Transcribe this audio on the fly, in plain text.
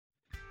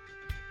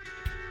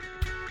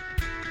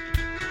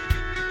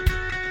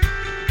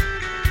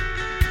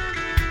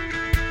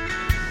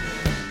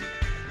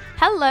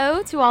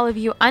Hello to all of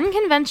you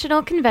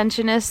unconventional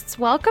conventionists.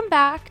 Welcome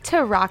back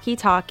to Rocky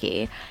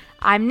Talkie.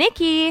 I'm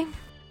Nikki.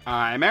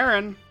 I'm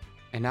Aaron.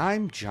 And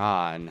I'm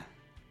John.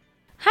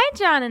 Hi,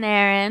 John and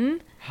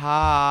Aaron.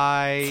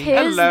 Hi.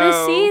 Tis the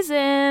Hello.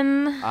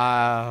 season.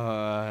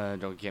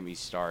 Don't get me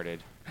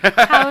started.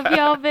 How have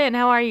y'all been?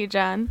 How are you,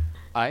 John?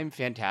 I'm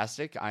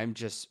fantastic. I'm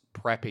just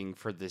prepping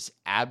for this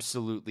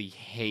absolutely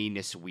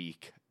heinous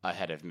week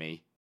ahead of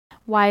me.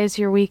 Why is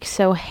your week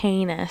so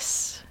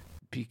heinous?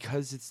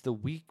 Because it's the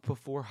week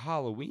before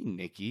Halloween,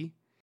 Nikki.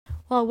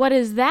 Well, what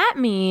does that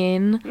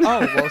mean?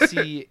 Oh, well,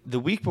 see, the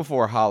week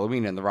before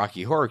Halloween in the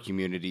Rocky Horror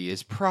community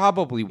is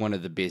probably one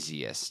of the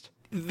busiest.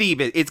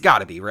 It's got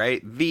to be,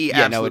 right? The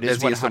Yeah, no, absolute it is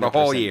busiest 100% of the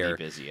whole the year.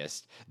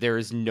 busiest. There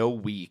is no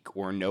week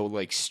or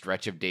no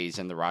stretch of days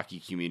in the Rocky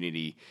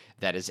community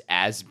that is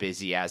as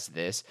busy as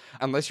this,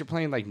 unless you're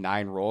playing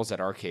 9 roles at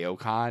RKO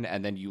Con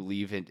and then you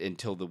leave it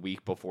until the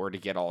week before to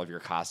get all of your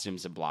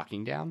costumes and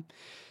blocking down.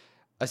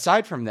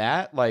 Aside from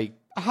that,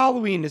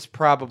 Halloween is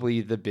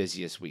probably the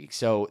busiest week.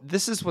 So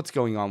this is what's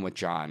going on with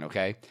John,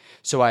 okay?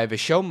 So I have a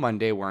show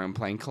Monday where I'm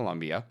playing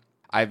Columbia.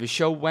 I have a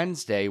show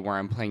Wednesday where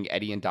I'm playing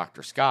Eddie and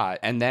Dr. Scott.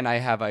 And then I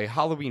have a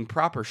Halloween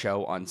proper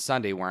show on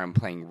Sunday where I'm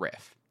playing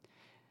Riff.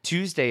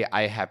 Tuesday,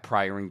 I have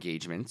prior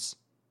engagements.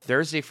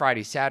 Thursday,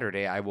 Friday,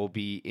 Saturday, I will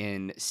be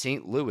in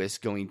St. Louis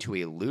going to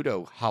a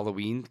Ludo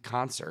Halloween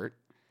concert.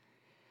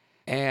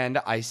 And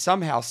I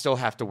somehow still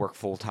have to work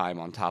full-time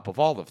on top of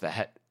all of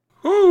that.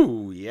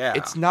 Ooh, yeah.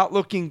 It's not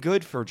looking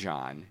good for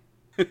John.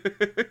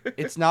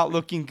 It's not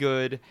looking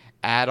good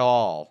at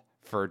all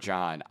for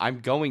John.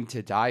 I'm going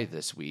to die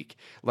this week.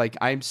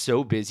 I'm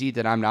so busy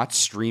that I'm not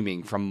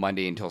streaming from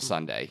Monday until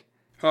Sunday.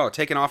 Oh,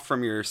 taking off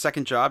from your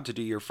second job to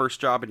do your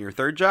first job and your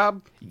third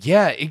job?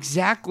 Yeah,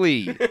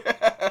 exactly.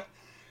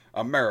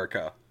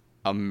 America.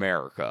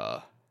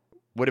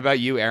 What about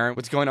you, Aaron?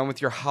 What's going on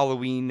with your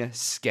Halloween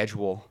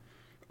schedule?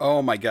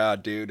 Oh my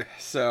god, dude.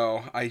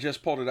 So, I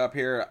just pulled it up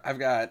here. I've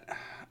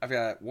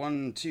got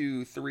 1,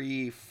 2,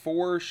 3,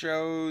 4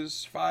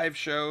 shows, 5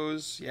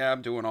 shows. Yeah,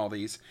 I'm doing all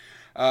these.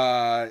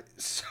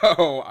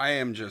 So I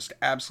am just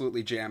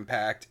absolutely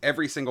jam-packed.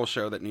 Every single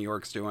show that New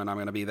York's doing, I'm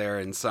going to be there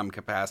in some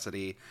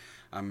capacity.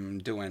 I'm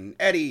doing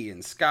Eddie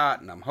and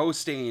Scott, and I'm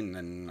hosting,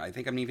 and I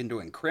think I'm even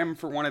doing Crim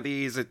for one of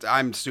these.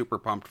 I'm super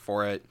pumped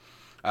for it.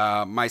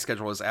 My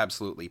schedule is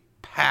absolutely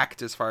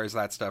packed as far as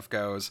that stuff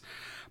goes.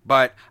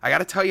 But I got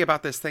to tell you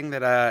about this thing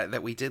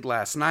that we did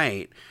last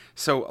night.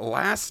 So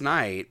last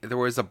night, there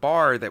was a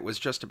bar that was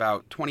just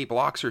about 20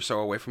 blocks or so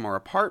away from our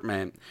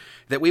apartment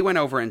that we went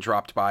over and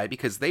dropped by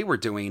because they were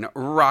doing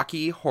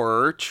Rocky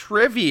Horror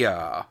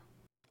Trivia.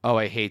 Oh,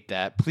 I hate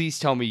that. Please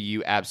tell me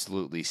you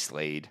absolutely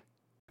slayed.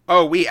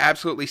 Oh, we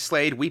absolutely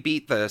slayed. We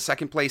beat the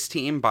second place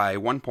team by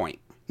 1 point.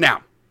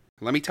 Now,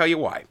 let me tell you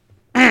why.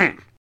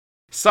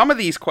 Some of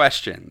these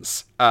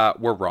questions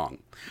were wrong.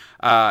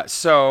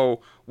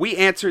 So we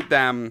answered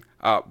them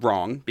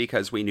wrong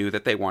because we knew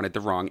that they wanted the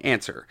wrong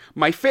answer.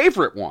 My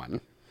favorite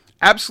one,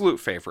 absolute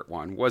favorite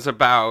one, was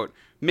about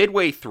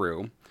midway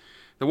through.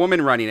 The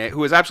woman running it, who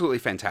was absolutely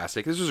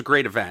fantastic. This was a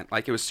great event.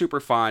 It was super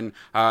fun.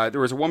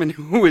 There was a woman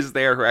who was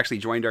there who actually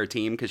joined our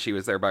team because she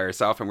was there by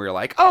herself, and we were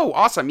like, "Oh,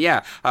 awesome!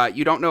 Yeah,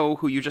 you don't know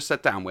who you just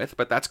sat down with,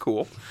 but that's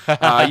cool.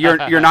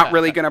 You're not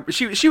really gonna."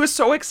 She was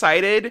so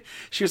excited.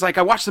 She was like,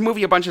 "I watched the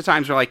movie a bunch of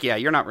times." We're like, "Yeah,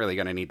 you're not really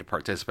gonna need to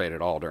participate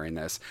at all during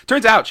this."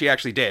 Turns out she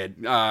actually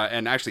did,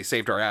 and actually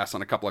saved our ass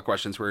on a couple of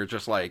questions. We were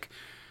just like.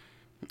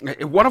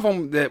 One of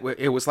them,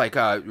 it was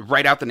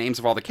write out the names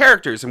of all the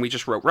characters, and we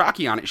just wrote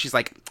Rocky on it. She's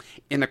like,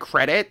 in the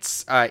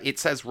credits, it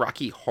says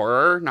Rocky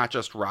Horror, not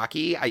just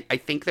Rocky. I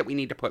think that we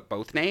need to put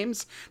both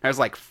names. And I was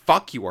like,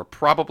 fuck, you are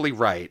probably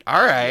right.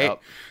 All right,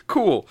 yep.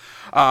 Cool.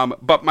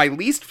 But my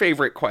least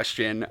favorite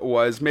question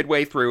was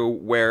midway through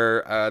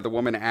where the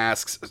woman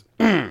asks,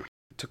 to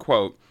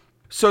quote,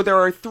 "So there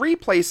are 3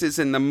 places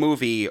in the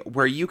movie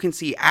where you can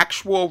see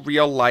actual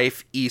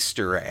real-life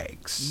Easter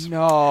eggs."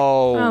 No.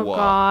 Oh,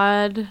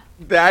 God.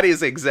 That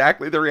is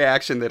exactly the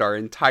reaction that our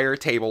entire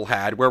table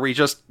had, where we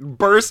just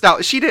burst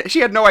out. She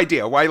had no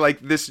idea why,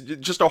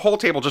 just a whole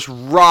table just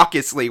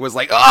raucously was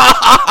like,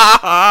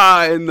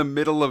 ah, in the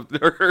middle of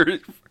her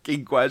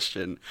fucking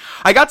question.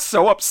 I got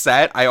so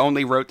upset, I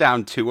only wrote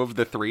down 2 of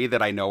the 3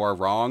 that I know are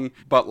wrong,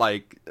 but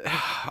I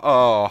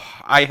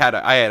had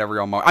a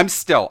real moment. I'm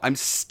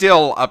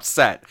still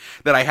upset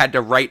that I had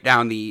to write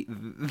down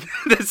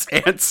this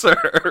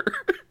answer.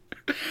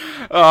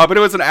 But it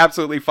was an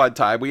absolutely fun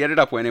time. We ended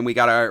up winning. We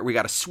got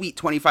a sweet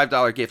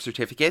 $25 gift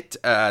certificate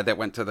that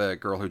went to the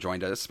girl who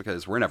joined us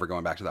because we're never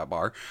going back to that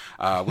bar.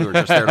 We were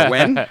just there to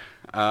win.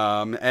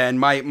 And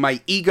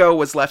my ego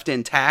was left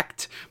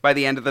intact by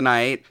the end of the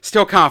night.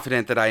 Still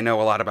confident that I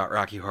know a lot about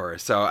Rocky Horror.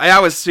 So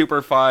that was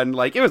super fun.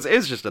 It was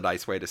just a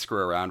nice way to screw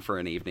around for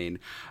an evening.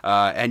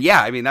 And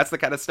yeah, I mean, that's the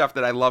kind of stuff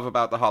that I love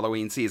about the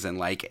Halloween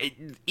season.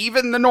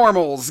 Even the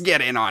normals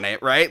get in on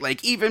it, right?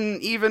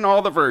 Even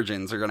all the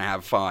virgins are going to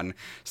have fun.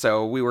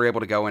 So we were able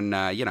to go and,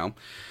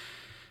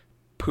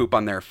 poop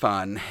on their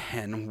fun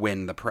and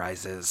win the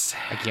prizes.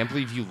 I can't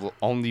believe you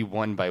only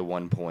won by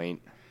 1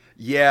 point.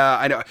 Yeah,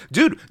 I know.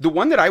 Dude, the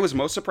one that I was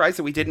most surprised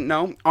that we didn't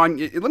know,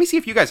 let me see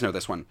if you guys know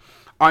this one.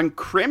 On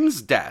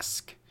Krim's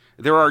desk,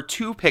 there are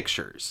 2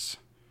 pictures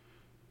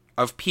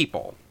of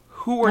people.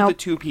 Who are the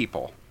 2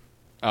 people?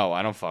 Oh,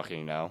 I don't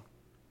fucking know.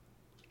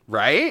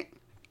 Right?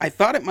 I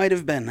thought it might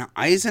have been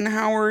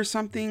Eisenhower or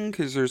something,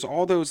 because there's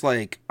all those,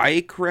 like,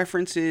 Ike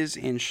references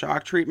in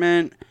Shock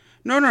Treatment.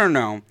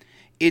 No.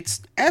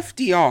 It's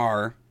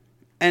FDR,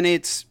 and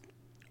it's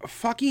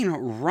fucking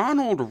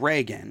Ronald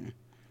Reagan.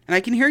 And I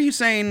can hear you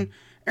saying,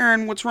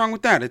 Aaron, what's wrong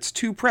with that? It's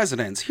 2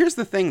 presidents. Here's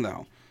the thing,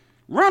 though.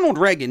 Ronald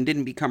Reagan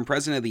didn't become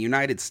president of the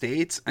United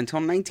States until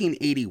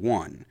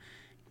 1981.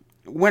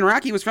 When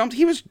Rocky was filmed,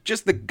 he was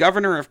just the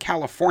governor of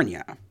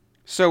California.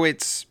 So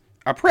it's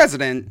a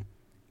president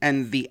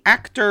and the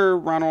actor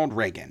Ronald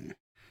Reagan.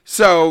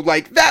 So,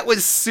 like, that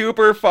was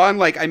super fun.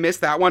 Like, I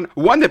missed that one.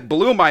 One that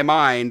blew my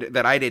mind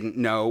that I didn't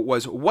know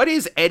was, what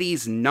is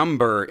Eddie's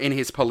number in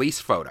his police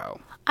photo?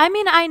 I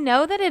mean, I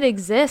know that it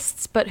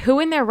exists, but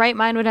who in their right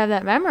mind would have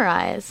that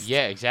memorized?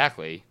 Yeah,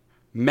 exactly.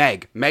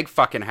 Meg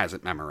fucking has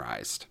it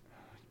memorized.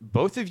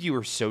 Both of you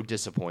are so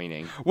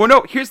disappointing. Well,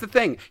 no, here's the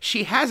thing.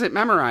 She has it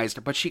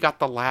memorized, but she got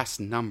the last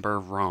number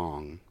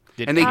wrong.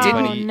 Did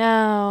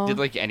no. Did,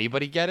 like,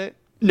 anybody get it?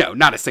 No,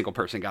 not a single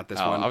person got this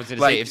one. I was going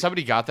to say, if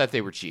somebody got that,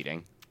 they were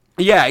cheating.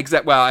 Yeah,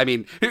 exactly. Well, I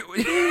mean,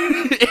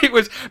 it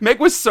was, Meg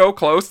was so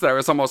close that I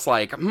was almost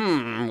like,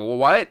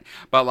 what?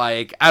 But,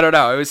 like, I don't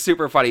know. It was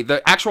super funny.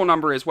 The actual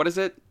number is, what is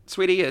it,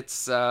 sweetie?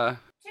 It's,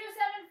 274306.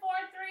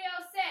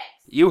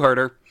 You heard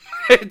her.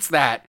 It's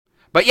that.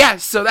 But yeah,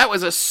 so that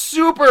was a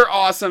super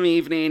awesome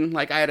evening.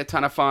 Like, I had a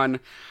ton of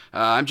fun.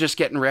 I'm just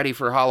getting ready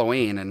for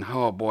Halloween, and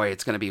oh boy,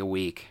 it's going to be a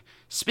week.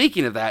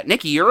 Speaking of that,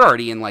 Nikki, you're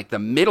already in, like, the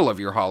middle of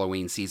your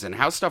Halloween season.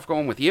 How's stuff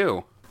going with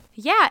you?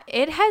 Yeah,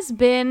 it has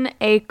been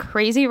a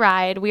crazy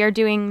ride. We are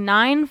doing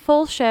 9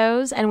 full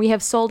shows, and we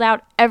have sold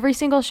out every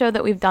single show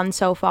that we've done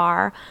so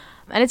far.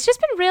 And it's just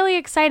been really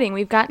exciting.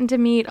 We've gotten to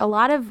meet a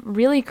lot of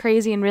really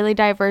crazy and really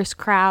diverse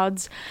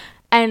crowds.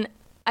 And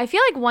I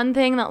feel like one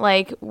thing that,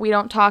 like, we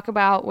don't talk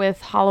about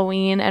with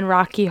Halloween and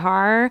Rocky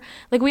Horror,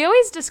 like, we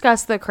always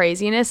discuss the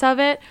craziness of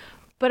it,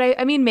 but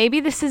I mean, maybe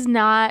this is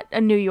not a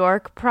New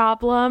York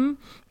problem,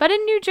 but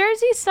in New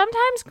Jersey,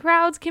 sometimes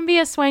crowds can be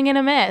a swing and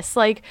a miss.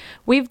 Like,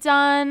 we've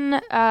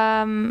done,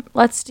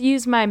 let's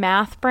use my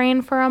math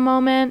brain for a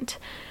moment.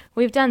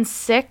 We've done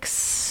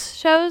 6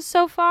 shows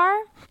so far,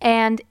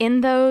 and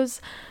in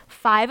those,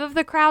 5 of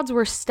the crowds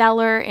were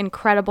stellar,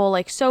 incredible,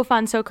 like, so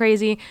fun, so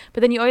crazy.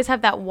 But then you always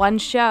have that one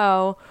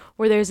show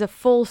where there's a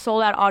full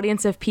sold-out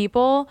audience of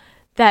people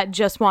that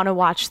just want to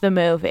watch the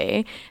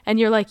movie. And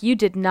you're like, you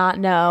did not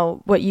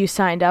know what you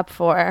signed up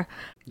for.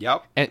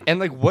 Yep. And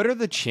like, what are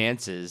the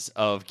chances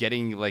of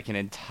getting, like, an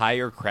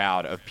entire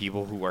crowd of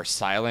people who are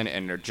silent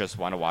and just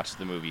want to watch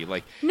the movie?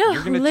 Like, no,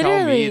 you're going to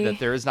tell me that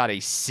there is not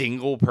a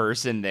single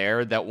person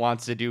there that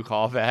wants to do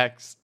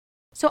callbacks?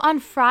 So on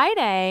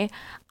Friday,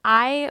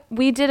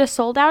 we did a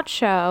sold out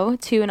show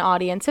to an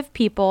audience of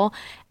people,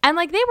 and,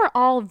 like, they were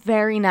all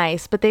very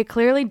nice, but they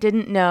clearly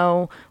didn't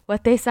know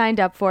what they signed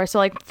up for. So,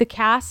 like,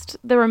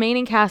 the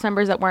remaining cast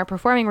members that weren't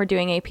performing were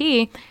doing AP,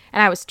 and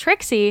I was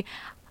Trixie.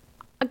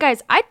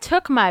 Guys, I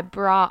took my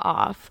bra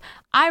off.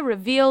 I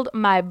revealed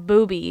my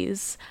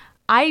boobies.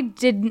 I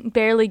didn't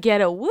barely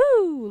get a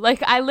woo.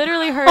 Like, I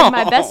literally heard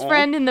my best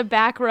friend in the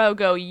back row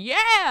go,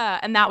 yeah,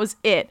 and that was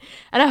it.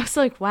 And I was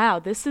like, wow,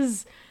 this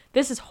is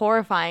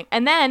horrifying.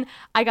 And then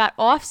I got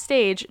off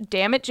stage,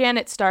 Damn It,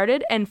 Janet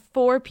started, and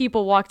 4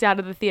 people walked out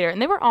of the theater.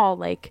 And they were all,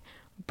 like,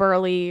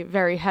 burly,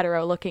 very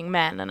hetero-looking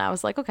men. And I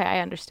was like, okay, I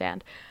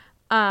understand.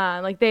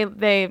 Like,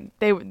 they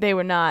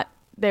were not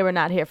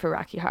here for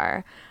Rocky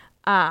Horror.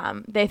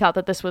 They thought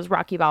that this was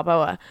Rocky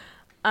Balboa.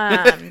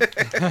 But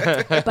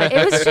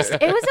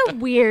it was a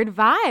weird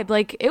vibe.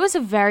 Like, it was a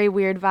very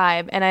weird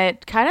vibe. And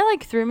it kind of,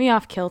 like, threw me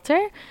off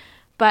kilter.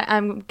 But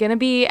I'm going to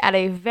be at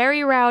a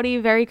very rowdy,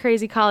 very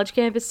crazy college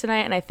campus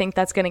tonight, and I think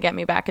that's going to get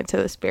me back into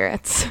the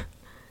spirits.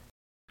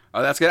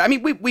 Oh, that's good. I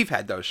mean, we've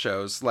had those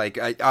shows. Like,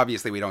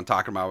 obviously, we don't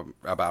talk about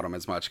them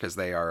as much because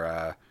they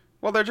are,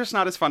 they're just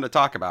not as fun to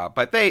talk about.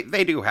 But they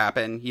do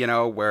happen, you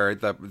know, where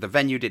the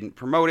venue didn't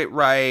promote it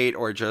right,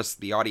 or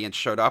just the audience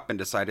showed up and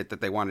decided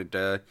that they wanted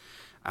to,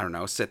 I don't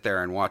know, sit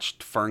there and watch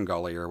Fern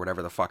Gully or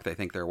whatever the fuck they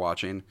think they're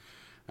watching.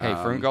 Hey,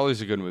 Fern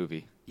Gully's a good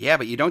movie. Yeah,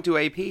 but you don't do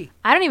AP.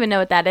 I don't even know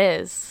what that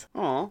is.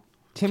 Aw.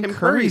 Tim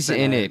Curry's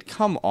in it.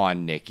 Come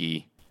on,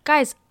 Nikki.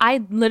 Guys,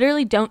 I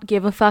literally don't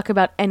give a fuck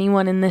about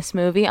anyone in this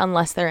movie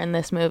unless they're in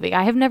this movie.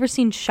 I have never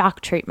seen Shock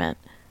Treatment.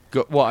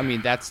 Well, I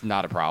mean, that's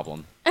not a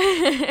problem.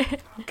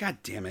 God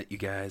damn it, you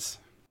guys.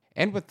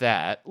 And with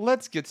that,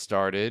 let's get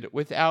started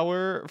with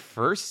our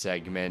first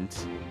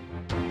segment.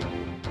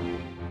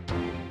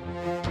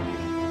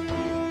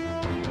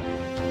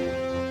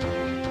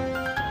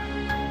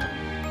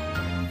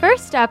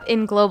 First up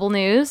in global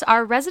news,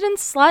 our resident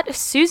slut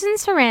Susan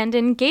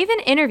Sarandon gave an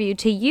interview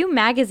to You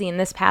Magazine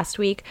this past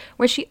week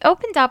where she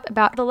opened up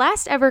about the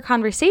last ever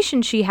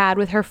conversation she had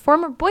with her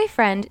former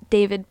boyfriend,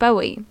 David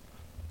Bowie.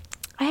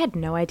 I had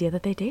no idea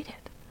that they dated.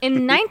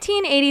 In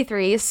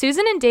 1983,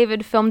 Susan and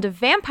David filmed a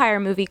vampire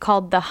movie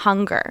called The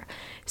Hunger.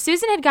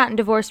 Susan had gotten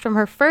divorced from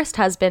her first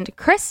husband,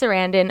 Chris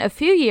Sarandon, a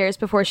few years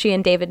before she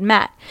and David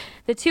met.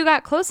 The two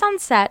got close on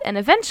set and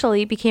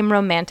eventually became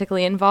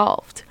romantically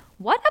involved.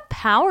 What a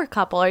power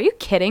couple. Are you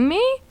kidding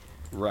me?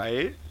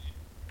 Right?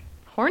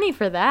 Horny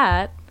for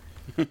that.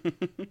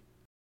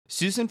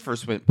 Susan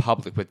first went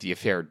public with the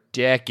affair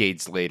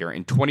decades later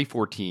in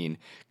 2014,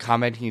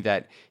 commenting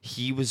that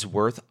he was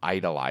worth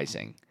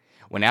idolizing.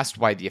 When asked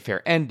why the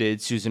affair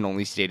ended, Susan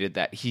only stated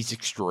that he's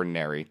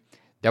extraordinary.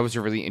 That was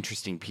a really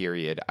interesting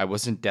period. I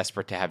wasn't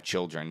desperate to have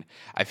children.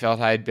 I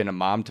felt I had been a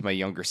mom to my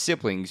younger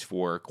siblings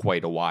for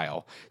quite a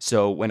while.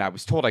 So when I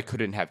was told I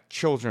couldn't have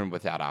children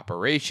without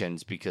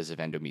operations because of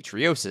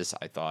endometriosis,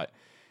 I thought,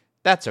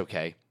 that's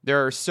okay.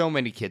 There are so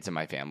many kids in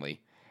my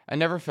family. I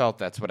never felt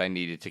that's what I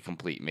needed to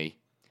complete me.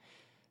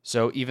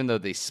 So even though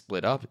they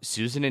split up,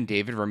 Susan and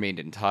David remained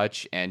in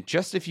touch, and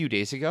just a few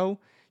days ago,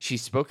 she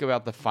spoke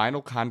about the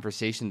final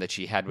conversation that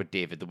she had with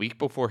David the week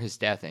before his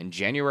death in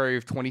January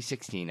of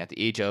 2016 at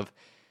the age of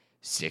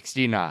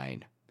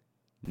 69.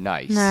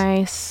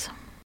 Nice.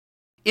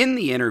 In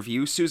the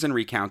interview, Susan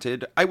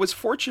recounted, I was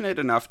fortunate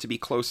enough to be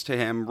close to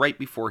him right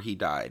before he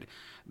died.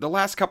 The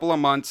last couple of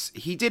months,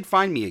 he did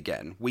find me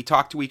again. We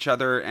talked to each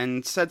other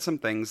and said some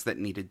things that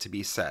needed to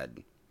be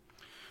said.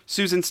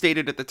 Susan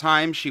stated at the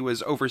time she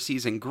was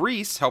overseas in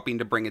Greece helping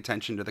to bring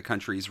attention to the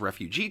country's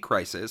refugee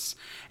crisis,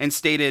 and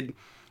stated,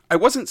 I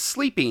wasn't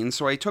sleeping,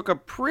 so I took a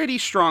pretty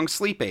strong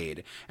sleep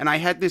aid, and I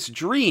had this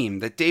dream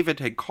that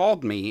David had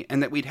called me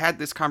and that we'd had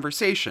this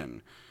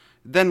conversation.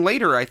 Then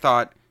later I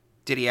thought,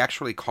 did he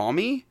actually call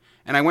me?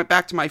 And I went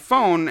back to my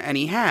phone and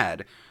he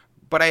had,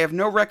 but I have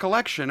no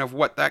recollection of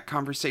what that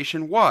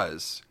conversation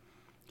was.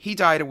 He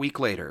died a week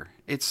later.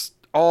 It's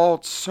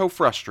all so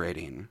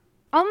frustrating.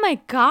 Oh my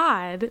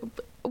God.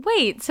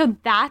 Wait, so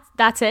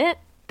that's it?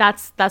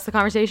 That's the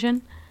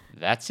conversation?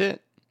 That's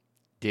it.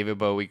 David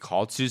Bowie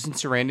called Susan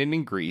Sarandon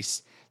in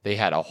Greece. They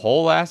had a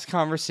whole ass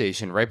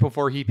conversation right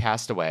before he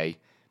passed away,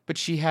 but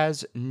she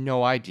has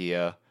no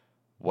idea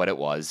what it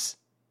was.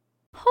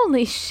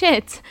 Holy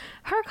shit.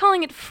 Her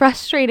calling it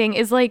frustrating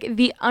is like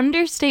the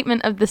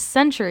understatement of the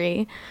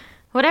century.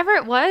 Whatever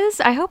it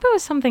was, I hope it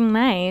was something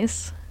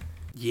nice.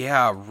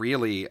 Yeah,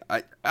 really.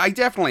 I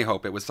definitely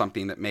hope it was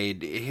something that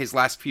made his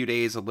last few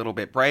days a little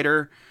bit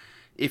brighter.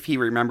 If he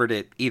remembered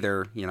it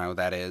either,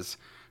 that is.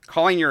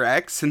 Calling your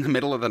ex in the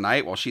middle of the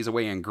night while she's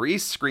away in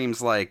Greece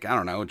screams like, I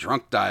don't know,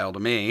 drunk dial to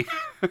me.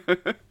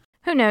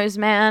 Who knows,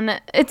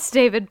 man? It's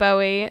David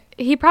Bowie.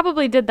 He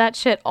probably did that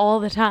shit all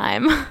the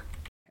time.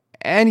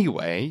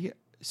 Anyway,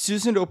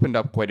 Susan opened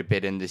up quite a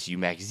bit in this You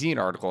Magazine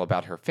article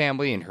about her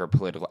family and her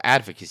political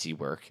advocacy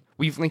work.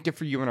 We've linked it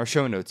for you in our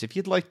show notes if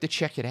you'd like to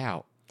check it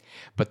out.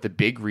 But the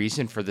big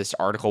reason for this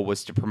article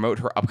was to promote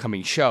her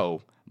upcoming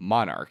show,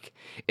 Monarch.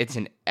 It's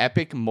an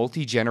epic,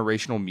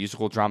 multi-generational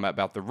musical drama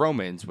about the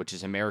Romans, which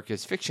is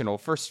America's fictional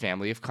first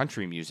family of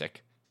country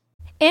music.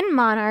 In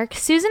Monarch,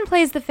 Susan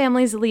plays the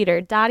family's leader,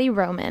 Dottie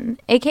Roman,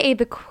 aka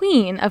the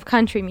queen of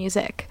country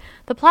music.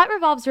 The plot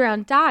revolves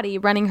around Dottie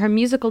running her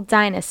musical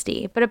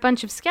dynasty, but a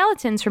bunch of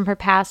skeletons from her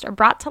past are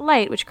brought to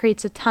light, which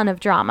creates a ton of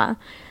drama.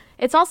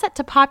 It's all set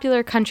to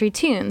popular country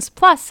tunes,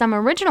 plus some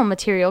original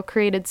material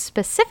created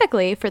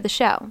specifically for the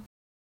show.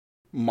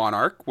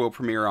 Monarch will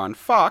premiere on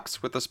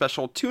Fox with a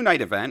special 2-night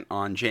event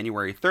on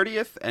January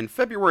 30th and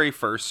February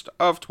 1st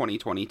of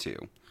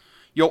 2022.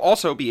 You'll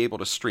also be able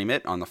to stream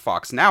it on the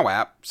Fox Now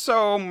app,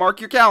 so mark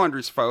your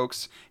calendars,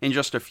 folks. In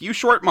just a few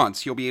short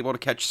months, you'll be able to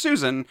catch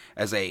Susan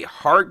as a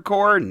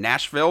hardcore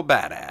Nashville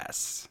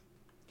badass.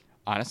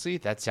 Honestly,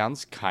 that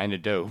sounds kind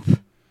of dope.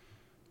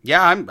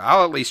 Yeah,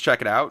 I'll at least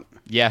check it out.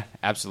 Yeah,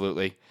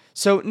 absolutely.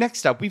 So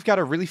next up, we've got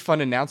a really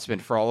fun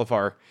announcement for all of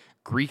our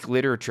Greek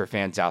literature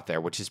fans out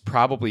there, which is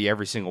probably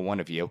every single one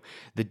of you.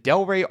 The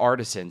Del Rey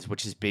Artisans,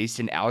 which is based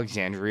in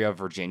Alexandria,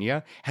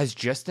 Virginia, has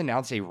just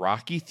announced a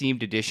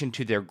Rocky-themed addition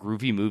to their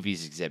Groovy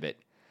Movies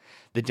exhibit.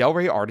 The Del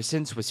Rey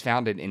Artisans was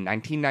founded in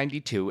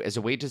 1992 as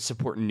a way to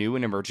support new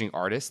and emerging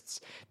artists,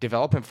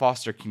 develop and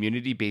foster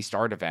community-based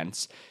art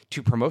events,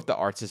 to promote the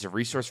arts as a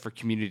resource for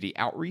community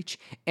outreach,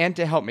 and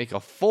to help make a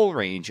full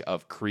range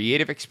of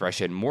creative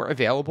expression more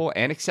available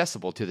and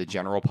accessible to the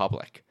general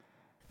public.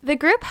 The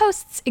group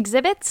hosts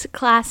exhibits,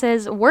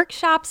 classes,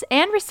 workshops,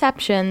 and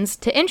receptions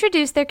to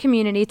introduce their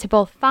community to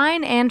both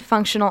fine and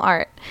functional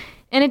art.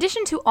 In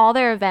addition to all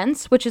their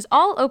events, which is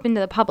all open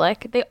to the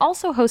public, they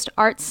also host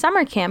art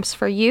summer camps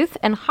for youth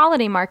and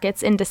holiday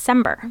markets in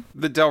December.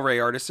 The Del Rey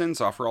Artisans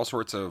offer all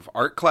sorts of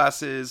art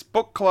classes,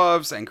 book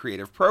clubs, and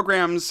creative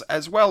programs,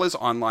 as well as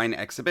online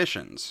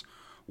exhibitions.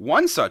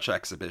 One such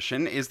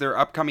exhibition is their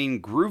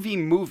upcoming Groovy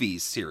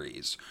Movies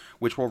series,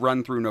 which will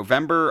run through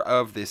November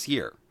of this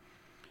year.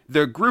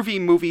 The Groovy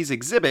Movies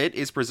exhibit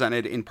is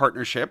presented in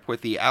partnership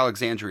with the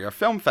Alexandria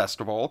Film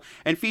Festival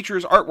and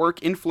features artwork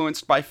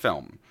influenced by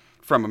film,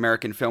 from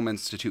American Film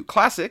Institute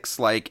classics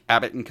like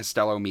Abbott and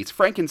Costello Meets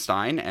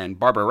Frankenstein and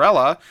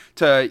Barbarella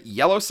to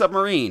Yellow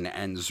Submarine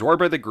and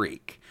Zorba the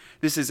Greek.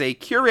 This is a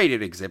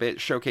curated exhibit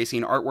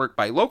showcasing artwork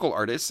by local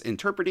artists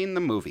interpreting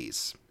the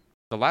movies.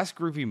 The last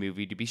groovy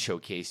movie to be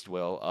showcased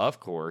will,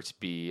 of course,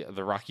 be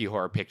the Rocky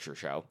Horror Picture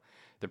Show.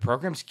 The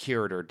program's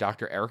curator,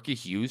 Dr. Erica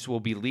Hughes, will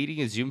be leading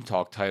a Zoom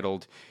talk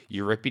titled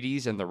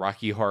Euripides and the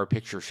Rocky Horror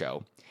Picture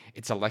Show.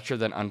 It's a lecture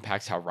that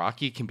unpacks how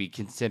Rocky can be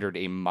considered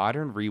a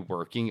modern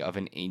reworking of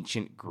an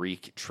ancient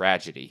Greek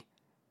tragedy.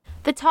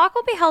 The talk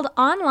will be held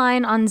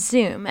online on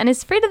Zoom and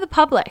is free to the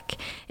public.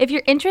 If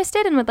you're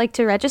interested and would like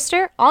to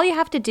register, all you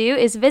have to do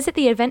is visit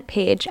the event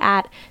page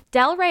at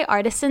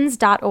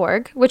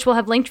delrayartisans.org, which we'll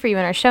have linked for you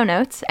in our show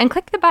notes, and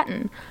click the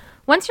button.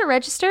 Once you're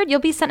registered, you'll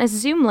be sent a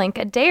Zoom link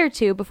a day or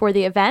two before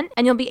the event,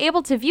 and you'll be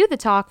able to view the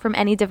talk from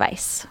any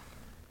device.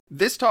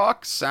 This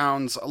talk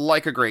sounds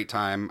like a great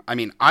time. I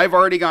mean, I've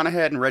already gone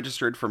ahead and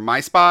registered for my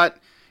spot.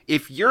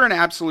 If you're an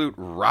absolute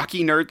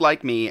Rocky nerd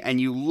like me and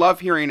you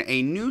love hearing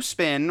a new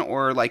spin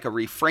or like a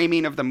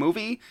reframing of the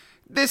movie,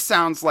 this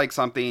sounds like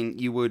something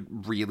you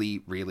would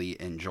really,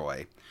 really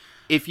enjoy.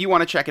 If you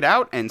want to check it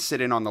out and sit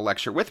in on the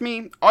lecture with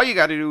me, all you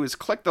got to do is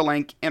click the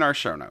link in our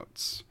show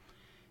notes.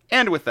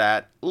 And with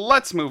that,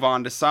 let's move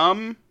on to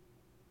some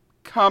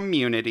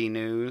community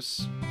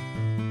news.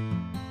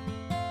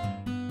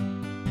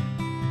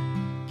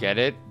 Get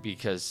it?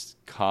 Because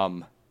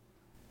cum.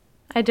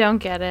 I don't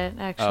get it,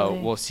 actually. Oh,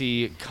 well,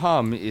 see,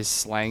 cum is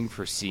slang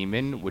for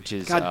semen, which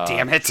is... God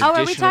damn it. Oh,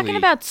 are we talking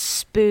about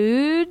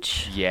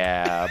spooge?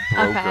 Yeah,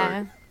 broker.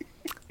 Okay.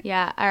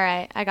 Yeah, all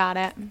right, I got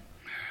it.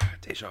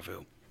 Deja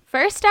vu.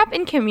 First up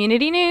in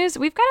community news,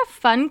 we've got a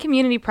fun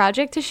community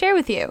project to share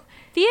with you.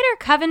 Theater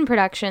Coven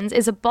Productions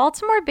is a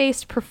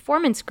Baltimore-based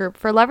performance group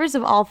for lovers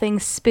of all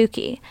things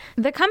spooky.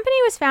 The company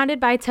was founded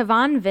by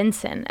Tavon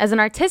Vinson as an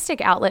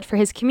artistic outlet for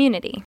his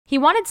community. He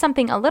wanted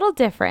something a little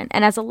different,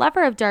 and as a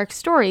lover of dark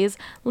stories,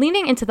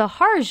 leaning into the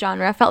horror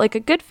genre felt like a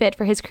good fit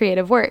for his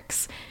creative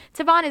works.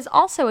 Tavon is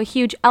also a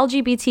huge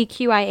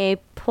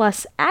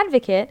LGBTQIA+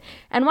 advocate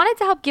and wanted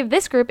to help give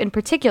this group in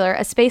particular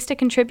a space to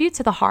contribute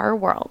to the horror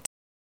world.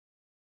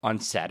 On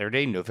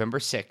Saturday, November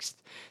 6th,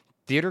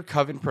 Theater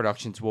Coven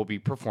Productions will be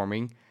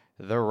performing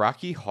the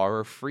Rocky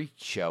Horror Freak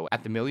Show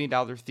at the $1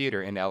 Million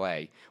Theater in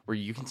LA, where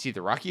you can see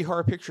the Rocky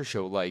Horror Picture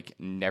Show like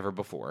never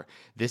before.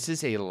 This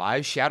is a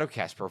live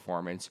Shadowcast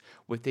performance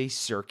with a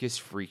circus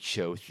freak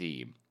show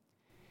theme.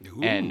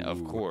 Ooh. And,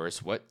 of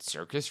course, what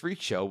circus freak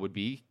show would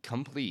be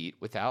complete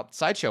without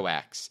sideshow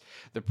acts?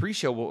 The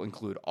pre-show will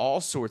include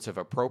all sorts of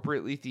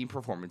appropriately themed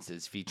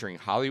performances featuring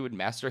Hollywood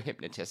master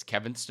hypnotist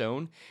Kevin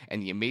Stone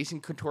and the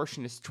amazing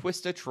contortionist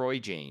Twista Troy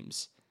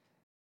James.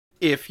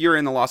 If you're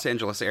in the Los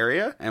Angeles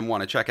area and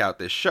want to check out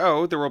this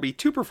show, there will be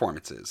 2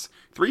 performances,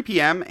 3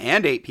 p.m.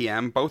 and 8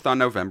 p.m., both on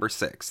November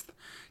 6th.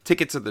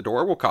 Tickets at the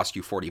door will cost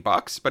you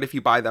 $40, but if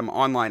you buy them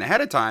online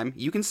ahead of time,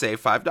 you can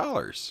save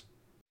 $5.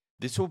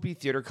 This will be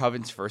Theater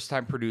Coven's first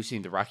time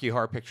producing the Rocky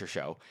Horror Picture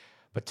Show,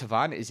 but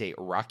Tavon is a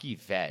Rocky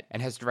vet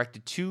and has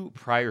directed 2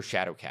 prior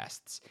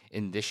Shadowcasts.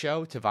 In this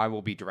show, Tavon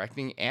will be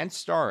directing and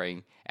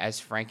starring as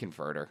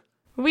Frankenfurter.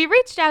 We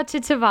reached out to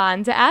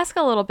Tavon to ask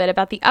a little bit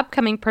about the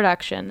upcoming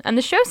production, and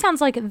the show sounds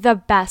like the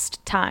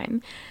best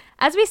time.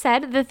 As we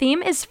said, the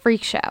theme is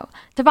Freak Show.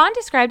 Tavon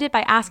described it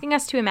by asking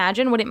us to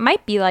imagine what it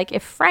might be like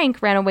if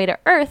Frank ran away to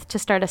Earth to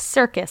start a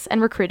circus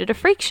and recruited a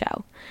freak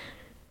show.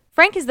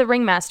 Frank is the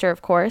ringmaster,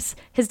 of course.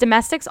 His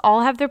domestics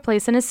all have their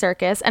place in his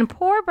circus, and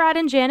poor Brad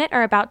and Janet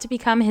are about to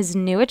become his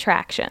new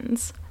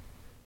attractions.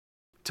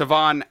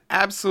 Tavon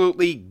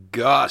absolutely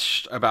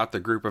gushed about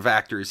the group of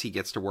actors he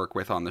gets to work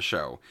with on the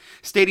show,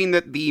 stating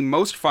that the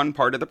most fun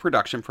part of the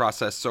production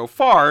process so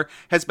far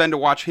has been to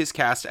watch his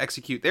cast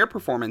execute their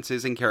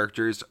performances and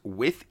characters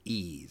with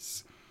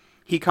ease.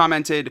 He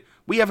commented,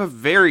 "We have a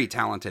very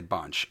talented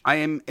bunch. I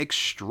am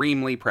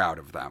extremely proud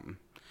of them."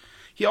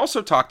 He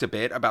also talked a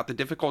bit about the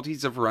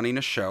difficulties of running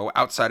a show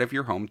outside of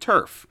your home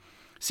turf.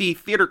 See,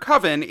 Theater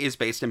Coven is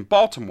based in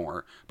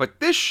Baltimore, but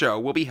this show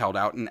will be held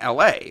out in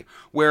LA,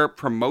 where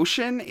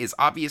promotion is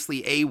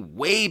obviously a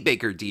way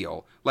bigger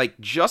deal, like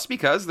just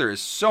because there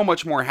is so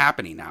much more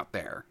happening out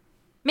there.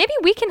 Maybe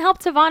we can help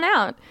Tavon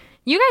out.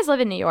 You guys live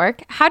in New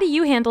York. How do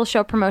you handle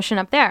show promotion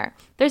up there?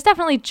 There's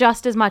definitely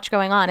just as much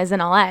going on as in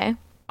LA.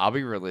 I'll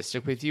be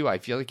realistic with you. I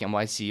feel like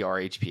NYC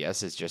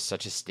RHPS is just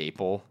such a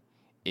staple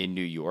in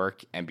New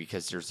York, and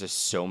because there's just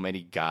so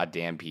many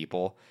goddamn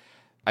people,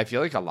 I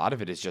feel like a lot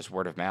of it is just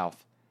word of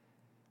mouth.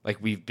 Like,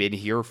 we've been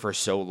here for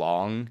so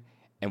long,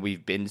 and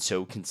we've been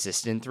so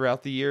consistent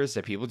throughout the years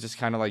that people just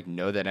kind of like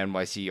know that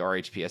NYC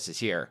RHPS is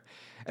here.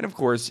 And of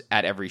course,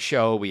 at every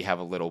show, we have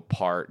a little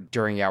part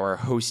during our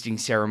hosting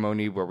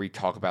ceremony where we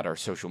talk about our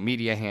social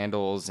media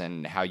handles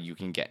and how you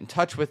can get in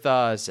touch with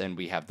us, and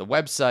we have the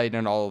website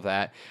and all of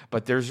that.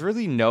 But there's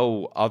really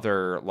no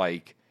other,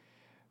 like,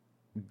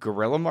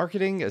 guerrilla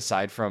marketing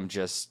aside from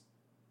just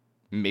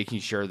making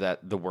sure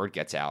that the word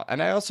gets out.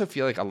 And I also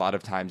feel like a lot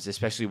of times,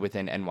 especially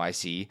within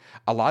NYC,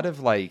 a lot of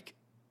like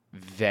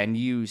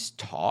venues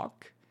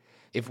talk.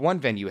 If one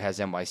venue has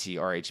NYC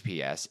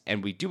RHPS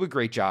and we do a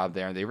great job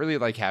there and they really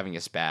like having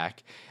us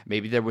back,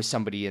 maybe there was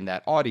somebody in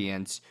that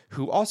audience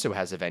who also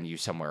has a venue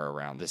somewhere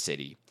around the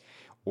city.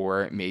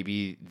 or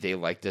maybe they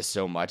liked us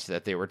so much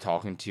that they were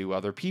talking to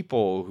other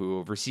people who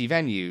oversee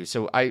venues.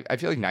 So I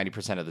feel like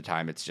 90% of the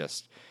time it's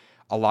just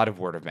a lot of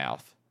word of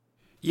mouth.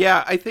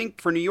 Yeah, I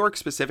think for New York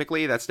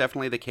specifically, that's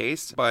definitely the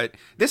case. But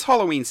this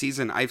Halloween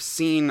season, I've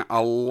seen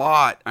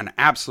an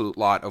absolute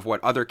lot of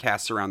what other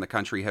casts around the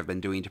country have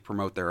been doing to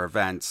promote their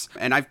events.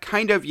 And I've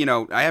kind of,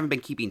 I haven't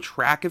been keeping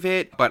track of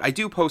it, but I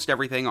do post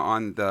everything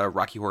on the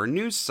Rocky Horror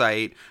News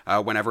site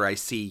whenever I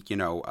see,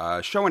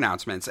 show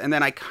announcements. And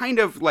then I kind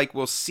of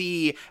will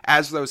see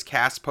as those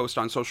casts post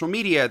on social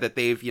media that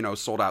they've,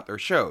 sold out their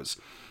shows.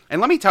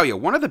 And let me tell you,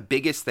 one of the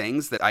biggest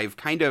things that I've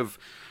kind of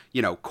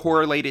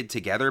correlated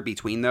together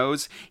between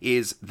those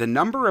is the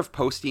number of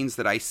postings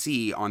that I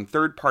see on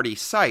third-party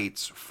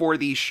sites for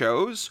these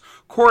shows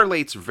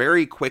correlates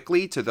very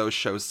quickly to those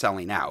shows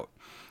selling out.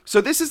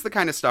 So this is the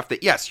kind of stuff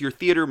that, yes, your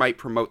theater might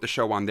promote the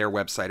show on their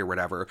website or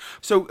whatever.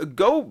 So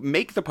go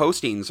make the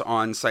postings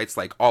on sites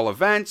like All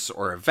Events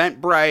or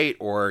Eventbrite,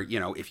 or,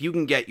 if you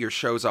can get your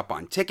shows up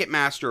on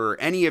Ticketmaster or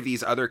any of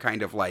these other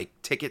kind of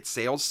ticket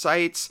sales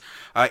sites.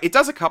 It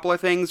does a couple of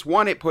things.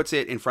 One, it puts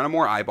it in front of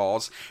more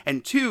eyeballs.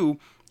 And two,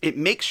 it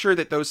makes sure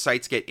that those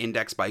sites get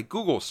indexed by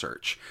Google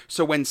search.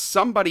 So when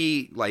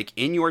somebody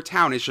in your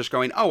town is just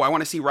going, oh, I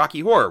want to see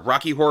Rocky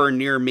Horror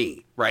near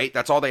me, right?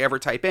 That's all they ever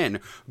type in.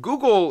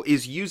 Google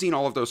is using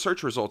all of those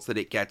search results that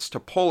it gets to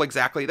pull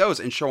exactly those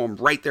and show them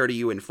right there to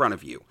you in front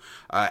of you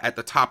at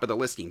the top of the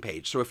listing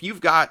page. So if you've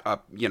got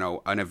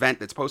an event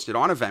that's posted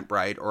on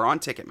Eventbrite or on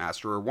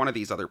Ticketmaster or one of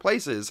these other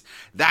places,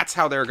 that's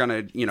how they're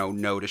going to,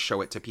 know to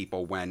show it to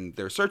people when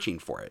they're searching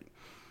for it.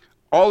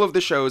 All of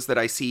the shows that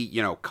I see,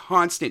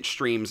 constant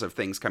streams of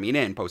things coming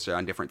in, posted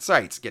on different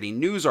sites, getting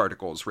news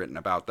articles written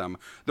about them,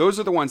 those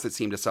are the ones that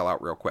seem to sell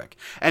out real quick.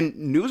 And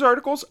news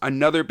articles,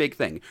 another big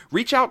thing.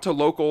 Reach out to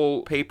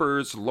local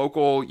papers,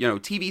 local,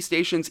 TV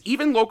stations,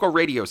 even local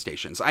radio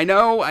stations. I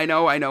know,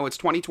 it's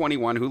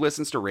 2021, who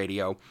listens to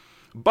radio?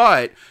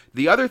 But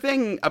the other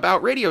thing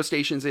about radio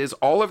stations is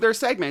all of their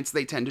segments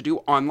they tend to do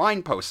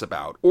online posts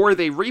about, or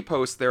they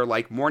repost their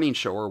morning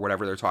show or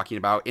whatever they're talking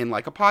about in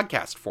a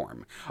podcast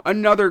form.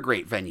 Another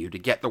great venue to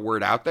get the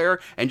word out there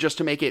and just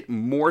to make it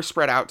more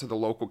spread out to the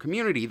local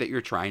community that you're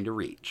trying to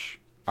reach.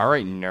 All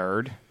right,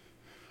 nerd.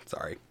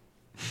 Sorry.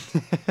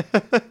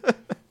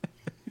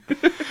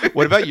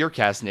 What about your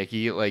cast,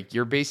 Nikki?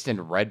 You're based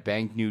in Red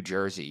Bank, New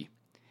Jersey.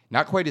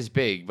 Not quite as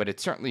big, but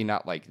it's certainly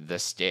not the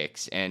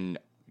Sticks, and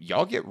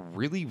y'all get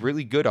really,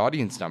 really good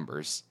audience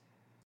numbers.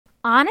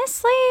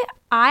 Honestly,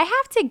 I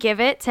have to give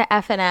it to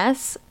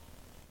FNS.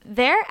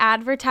 Their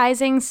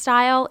advertising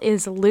style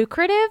is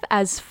lucrative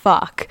as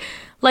fuck.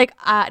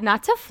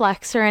 Not to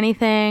flex or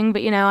anything,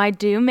 but, I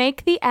do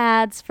make the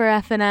ads for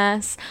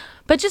FNS.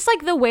 But just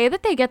the way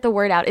that they get the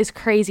word out is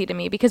crazy to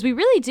me because we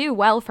really do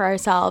well for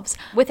ourselves.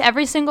 With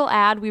every single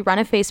ad, we run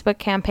a Facebook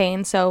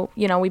campaign. So,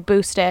 we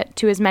boost it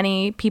to as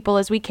many people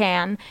as we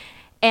can.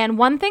 And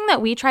one thing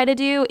that we try to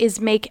do is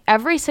make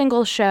every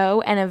single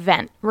show an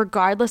event,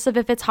 regardless of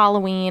if it's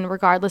Halloween,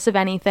 regardless of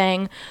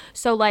anything.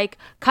 So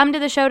come to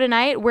the show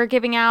tonight, we're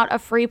giving out a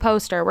free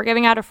poster, we're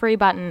giving out a free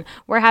button,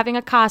 we're having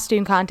a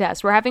costume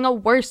contest, we're having a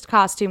worst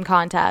costume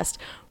contest,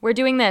 we're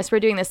doing this.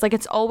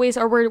 It's always,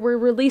 or we're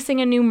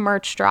releasing a new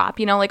merch drop,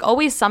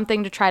 always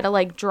something to try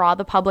to draw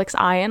the public's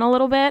eye in a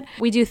little bit.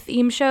 We do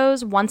theme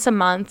shows once a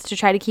month to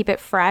try to keep it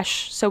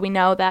fresh so we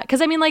know that,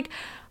 because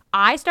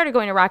I started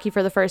going to Rocky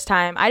for the first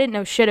time. I didn't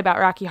know shit about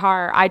Rocky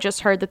Horror. I just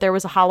heard that there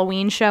was a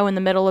Halloween show in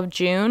the middle of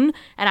June,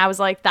 and I was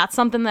like, that's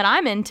something that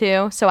I'm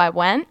into, so I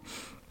went.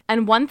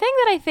 And one thing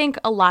that I think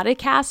a lot of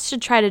casts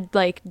should try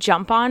to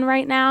jump on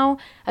right now,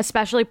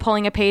 especially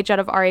pulling a page out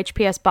of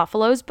RHPS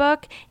Buffalo's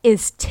book,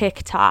 is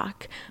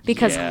TikTok.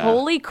 Because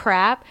holy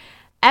crap,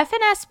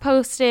 FNS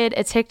posted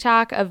a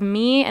TikTok of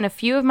me and a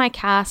few of my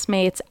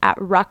castmates at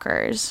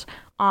Rutgers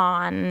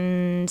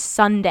on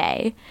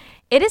Sunday.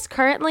 It is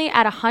currently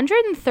at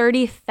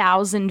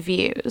 130,000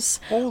 views,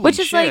 which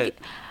is shit.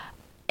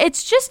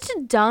 It's just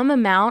a dumb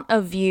amount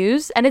of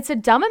views, and it's a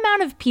dumb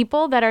amount of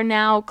people that are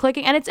now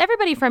clicking, and it's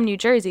everybody from New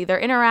Jersey. They're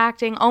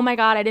interacting. Oh my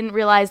God, I didn't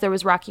realize there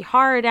was Rocky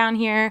Horror down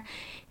here.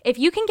 If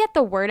you can get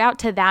the word out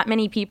to that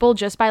many people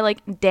just by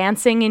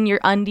dancing in your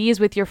undies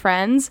with your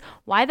friends,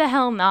 why the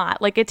hell not?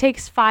 It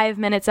takes 5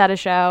 minutes at a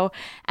show.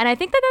 And I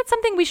think that that's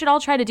something we should all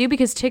try to do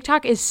because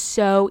TikTok is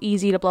so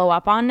easy to blow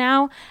up on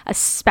now,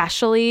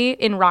 especially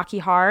in Rocky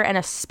Horror and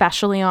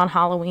especially on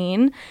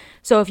Halloween.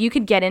 So if you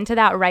could get into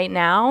that right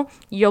now,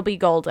 you'll be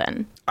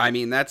golden.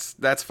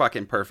 That's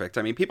fucking perfect.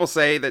 People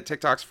say that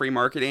TikTok's free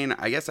marketing.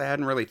 I guess I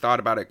hadn't really thought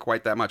about it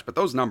quite that much, but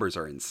those numbers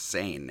are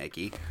insane,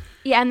 Nikki.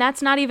 Yeah, and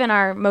that's not even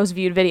our most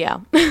viewed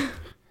video.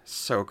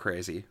 So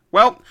crazy.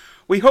 Well,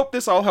 we hope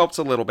this all helps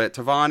a little bit.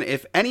 Tavon,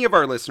 if any of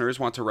our listeners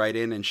want to write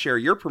in and share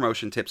your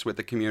promotion tips with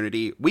the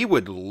community, we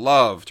would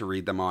love to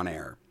read them on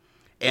air.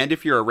 And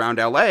if you're around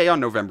LA on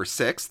November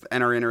 6th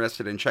and are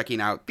interested in checking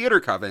out Theater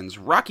Coven's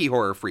Rocky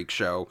Horror Freak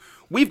Show,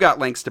 we've got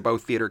links to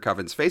both Theater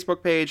Coven's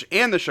Facebook page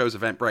and the show's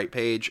Eventbrite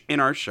page in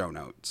our show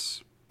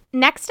notes.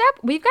 Next up,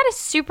 we've got a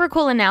super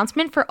cool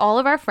announcement for all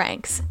of our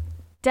Franks.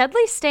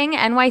 Deadly Sting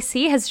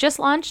NYC has just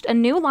launched a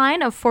new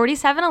line of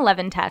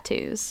 4711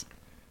 tattoos.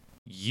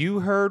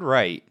 You heard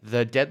right.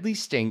 The Deadly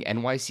Sting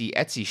NYC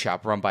Etsy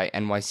shop run by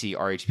NYC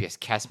RHPS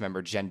cast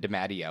member Jen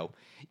DiMatteo.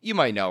 You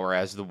might know her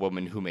as the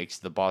woman who makes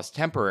the Boss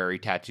temporary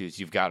tattoos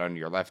you've got on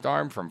your left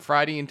arm from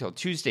Friday until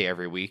Tuesday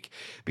every week,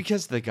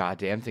 because the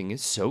goddamn thing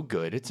is so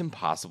good it's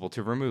impossible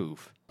to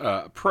remove.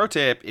 Pro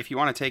tip, if you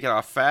want to take it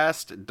off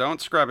fast,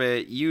 don't scrub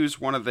it. Use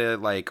one of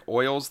the,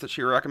 oils that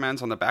she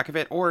recommends on the back of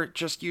it, or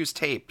just use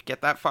tape. Get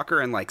that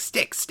fucker and,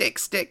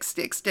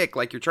 stick,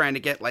 like you're trying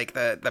to get,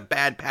 the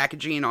bad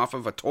packaging off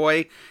of a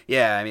toy.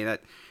 Yeah, I mean,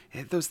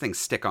 those things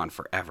stick on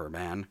forever,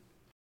 man.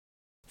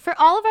 For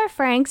all of our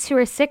Franks who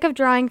are sick of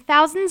drawing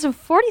thousands of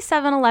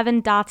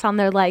 4711 dots on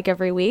their leg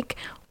every week,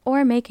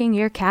 or making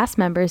your cast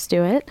members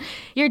do it,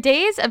 your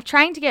days of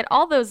trying to get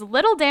all those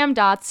little damn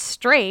dots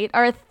straight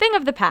are a thing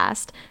of the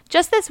past.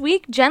 Just this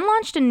week, Jen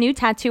launched a new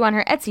tattoo on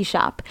her Etsy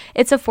shop.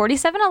 It's a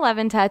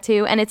 4711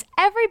 tattoo, and it's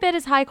every bit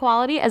as high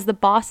quality as the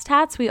Boss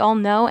tats we all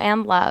know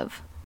and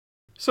love.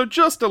 So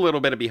just a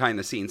little bit of behind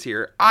the scenes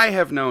here. I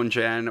have known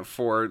Jen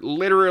for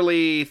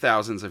literally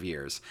thousands of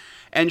years,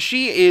 and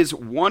she is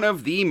one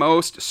of the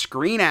most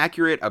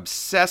screen-accurate,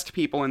 obsessed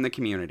people in the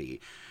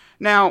community.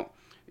 Now,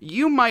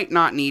 you might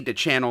not need to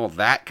channel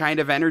that kind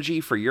of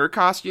energy for your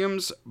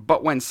costumes,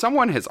 but when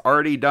someone has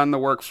already done the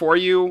work for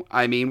you,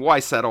 I mean, why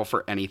settle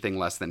for anything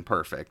less than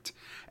perfect?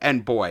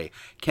 And boy,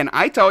 can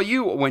I tell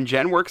you, when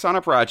Jen works on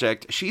a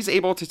project, she's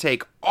able to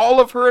take all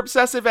of her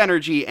obsessive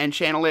energy and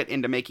channel it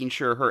into making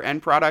sure her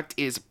end product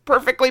is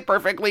perfectly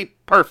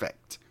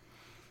perfect.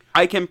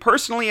 I can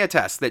personally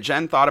attest that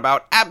Jen thought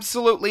about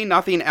absolutely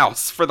nothing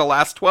else for the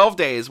last 12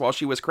 days while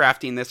she was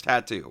crafting this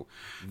tattoo.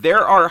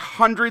 There are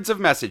hundreds of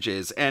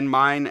messages in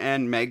mine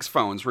and Meg's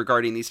phones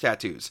regarding these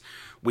tattoos.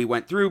 We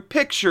went through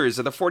pictures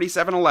of the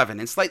 4711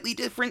 in slightly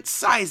different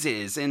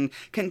sizes and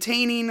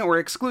containing or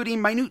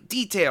excluding minute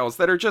details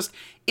that are just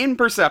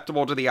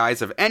imperceptible to the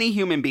eyes of any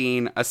human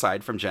being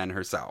aside from Jen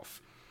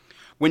herself.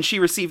 When she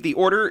received the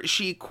order,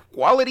 she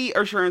quality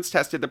assurance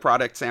tested the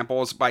product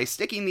samples by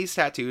sticking these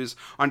tattoos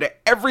onto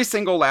every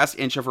single last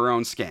inch of her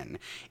own skin.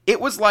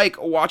 It was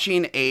like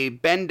watching a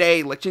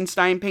Ben-Day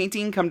Liechtenstein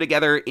painting come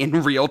together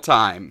in real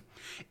time.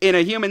 In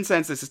a human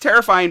sense, this is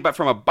terrifying, but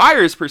from a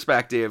buyer's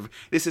perspective,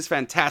 this is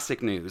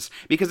fantastic news,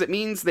 because it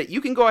means that you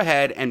can go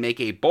ahead and make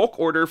a bulk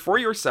order for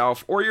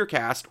yourself or your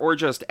cast or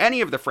just any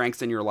of the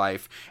Franks in your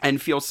life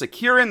and feel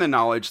secure in the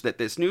knowledge that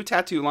this new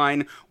tattoo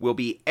line will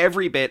be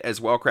every bit as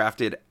well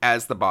crafted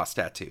as the Boss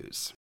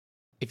tattoos.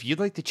 If you'd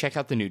like to check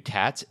out the new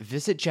tats,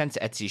 visit Jen's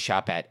Etsy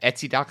shop at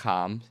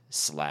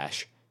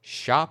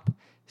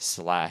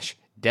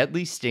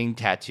etsy.com/shop/Deadly Sting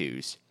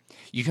Tattoos.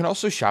 You can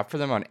also shop for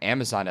them on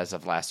Amazon as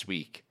of last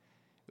week.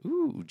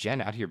 Ooh,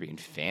 Jen out here being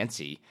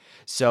fancy.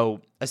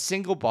 So a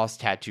single Boss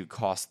tattoo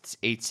costs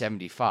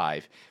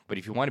 $8.75, but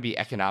if you want to be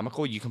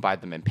economical, you can buy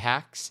them in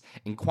packs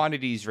in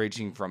quantities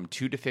ranging from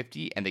 2 to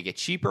 50, and they get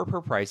cheaper per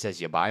price as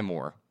you buy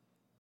more.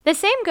 The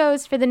same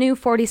goes for the new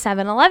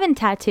 4711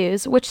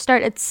 tattoos, which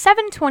start at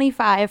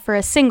 $7.25 for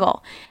a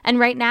single. And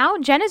right now,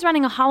 Jen is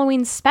running a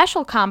Halloween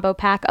special combo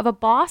pack of a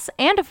Boss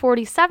and a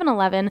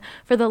 4711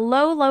 for the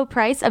low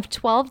price of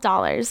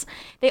 $12.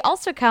 They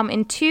also come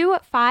in 2,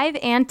 5,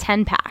 and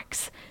 10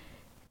 packs.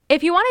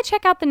 If you want to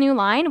check out the new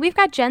line, we've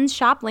got Jen's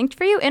shop linked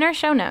for you in our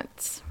show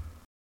notes.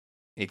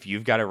 If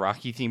you've got a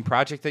Rocky-themed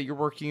project that you're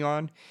working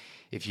on,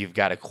 if you've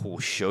got a cool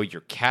show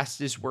your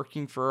cast is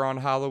working for on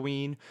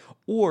Halloween,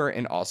 or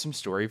an awesome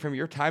story from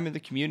your time in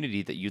the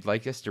community that you'd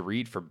like us to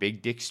read for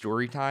Big Dick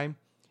Storytime,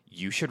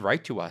 you should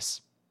write to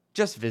us.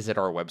 Just visit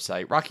our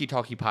website,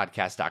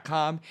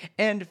 rockytalkypodcast.com,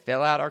 and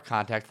fill out our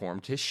contact form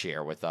to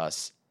share with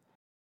us.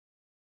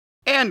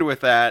 And with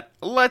that,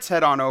 let's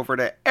head on over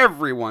to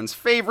everyone's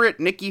favorite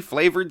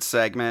Nikki-flavored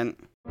segment.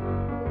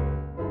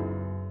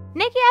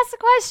 Nikki asked a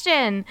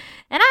question,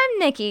 and I'm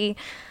Nikki.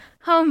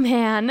 Oh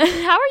man,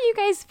 how are you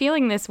guys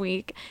feeling this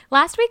week?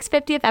 Last week's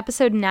 50th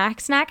episode Knack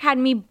Snack had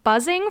me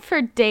buzzing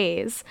for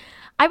days.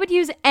 I would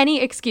use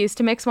any excuse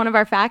to mix one of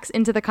our facts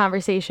into the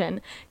conversation.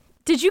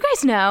 Did you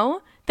guys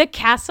know the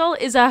castle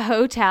is a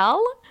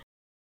hotel?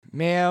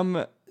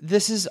 Ma'am,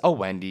 this is a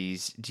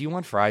Wendy's. Do you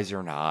want fries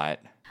or not?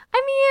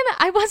 I mean,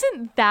 I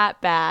wasn't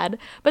that bad,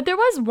 but there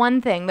was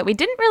one thing that we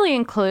didn't really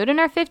include in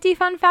our 50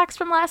 fun facts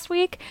from last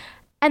week,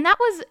 and that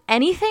was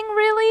anything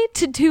really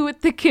to do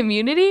with the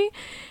community.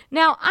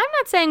 Now, I'm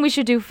not saying we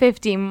should do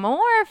 50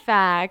 more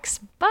facts,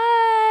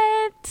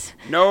 but...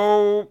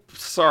 No,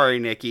 sorry,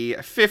 Nikki.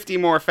 50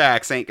 more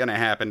facts ain't gonna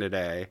happen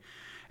today.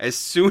 As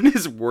soon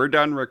as we're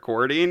done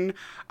recording,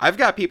 I've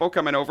got people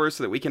coming over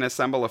so that we can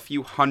assemble a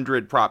few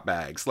hundred prop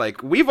bags.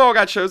 Like, we've all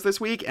got shows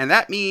this week, and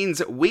that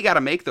means we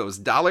gotta make those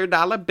dollar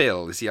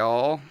bills,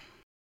 y'all.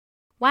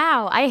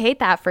 Wow, I hate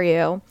that for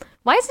you.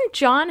 Why isn't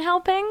John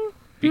helping?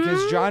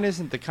 Because John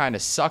isn't the kind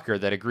of sucker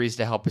that agrees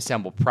to help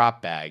assemble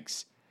prop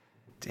bags.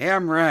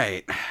 Damn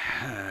right.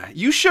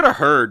 You should have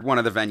heard one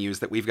of the venues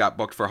that we've got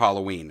booked for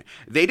Halloween.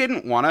 They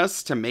didn't want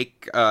us to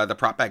make the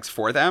prop bags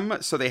for them,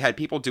 so they had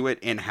people do it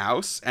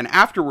in-house. And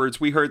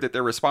afterwards, we heard that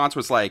their response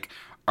was like,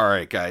 all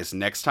right, guys,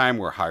 next time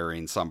we're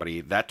hiring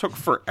somebody. That took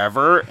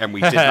forever, and we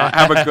did not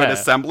have a good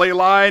assembly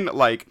line.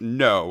 Like,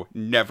 no,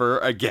 never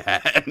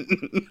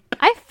again.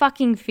 I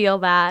fucking feel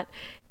that.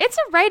 It's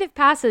a rite of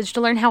passage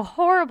to learn how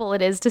horrible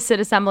it is to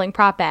sit assembling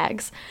prop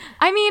bags.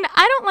 I mean,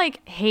 I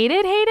don't hate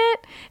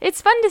it.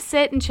 It's fun to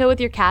sit and chill with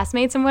your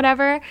castmates and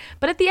whatever,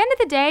 but at the end of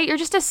the day, you're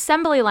just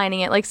assembly lining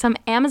it like some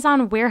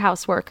Amazon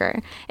warehouse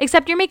worker.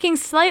 Except you're making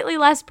slightly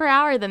less per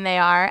hour than they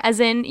are, as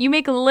in you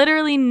make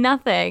literally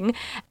nothing,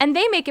 and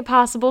they make it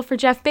possible for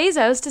Jeff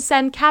Bezos to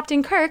send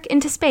Captain Kirk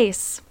into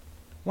space.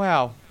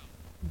 Wow.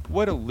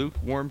 What a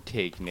lukewarm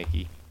take,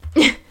 Nikki.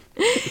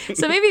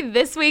 So maybe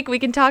this week we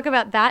can talk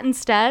about that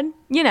instead.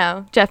 You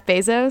know, Jeff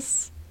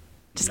Bezos.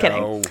 Just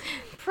kidding.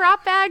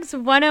 Prop Bags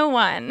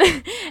 101.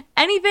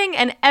 Anything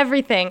and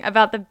everything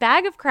about the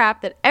bag of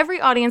crap that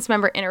every audience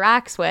member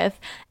interacts with.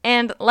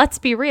 And let's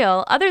be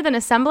real, other than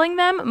assembling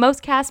them,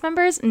 most cast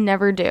members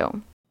never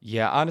do.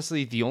 Yeah,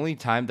 honestly, the only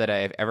time that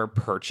I've ever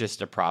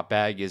purchased a prop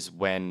bag is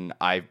when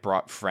I've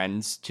brought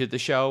friends to the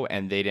show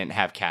and they didn't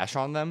have cash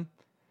on them.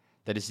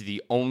 That is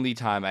the only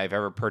time I've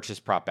ever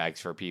purchased prop bags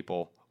for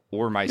people.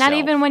 Or myself. Not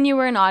even when you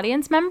were an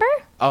audience member?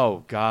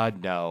 Oh,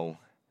 God, no.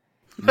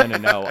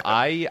 No.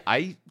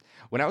 I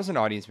when I was an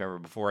audience member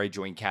before I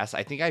joined cast,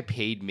 I think I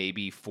paid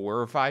maybe 4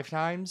 or 5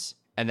 times.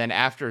 And then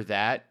after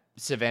that,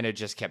 Savannah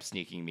just kept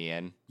sneaking me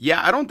in.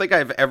 Yeah, I don't think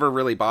I've ever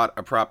really bought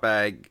a prop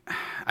bag.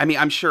 I mean,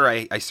 I'm sure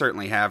I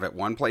certainly have at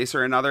one place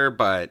or another,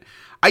 but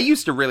I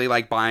used to really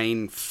like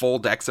buying full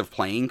decks of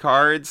playing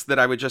cards that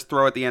I would just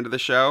throw at the end of the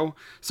show.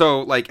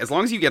 So, as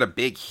long as you get a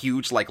big,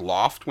 huge,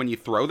 loft when you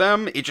throw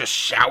them, it just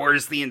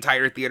showers the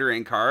entire theater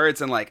in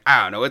cards. And, I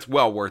don't know, it's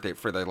well worth it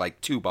for the,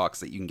 $2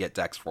 that you can get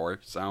decks for,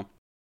 so.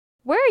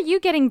 Where are you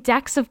getting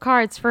decks of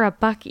cards for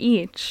 $1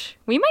 each?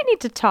 We might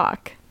need to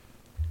talk.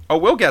 Oh,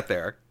 we'll get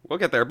there.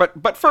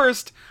 But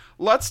first,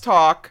 let's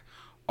talk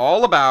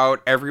all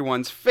about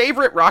everyone's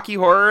favorite Rocky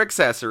Horror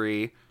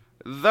accessory,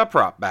 the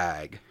prop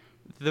bag.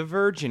 The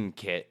Virgin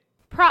Kit.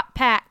 Prop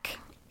pack.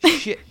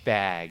 Shit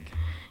bag.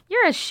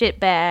 You're a shit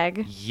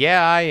bag.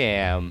 Yeah, I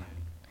am.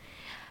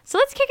 So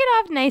let's kick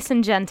it off nice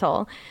and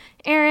gentle.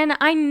 Aaron,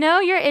 I know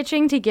you're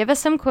itching to give us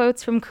some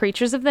quotes from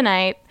Creatures of the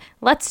Night.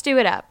 Let's do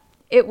it up.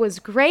 It was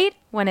great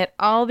when it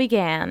all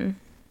began.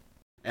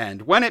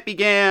 And when it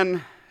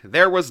began,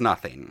 there was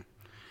nothing.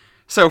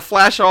 So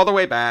flash all the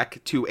way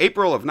back to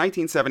April of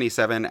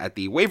 1977 at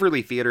the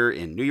Waverly Theater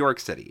in New York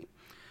City.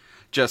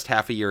 Just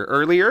half a year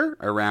earlier,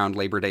 around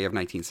Labor Day of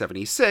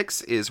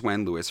 1976, is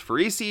when Louis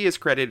Farisi is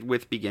credited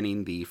with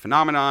beginning the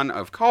phenomenon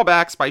of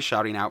callbacks by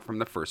shouting out from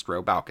the first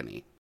row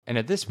balcony. And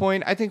at this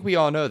point, I think we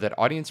all know that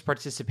audience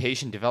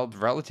participation developed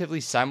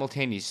relatively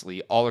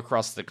simultaneously all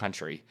across the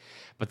country.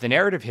 But the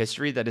narrative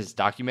history that is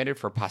documented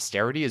for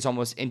posterity is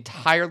almost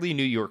entirely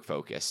New York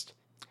focused.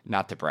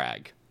 Not to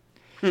brag.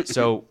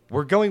 So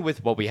we're going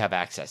with what we have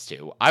access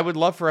to. I would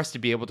love for us to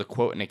be able to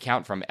quote an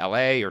account from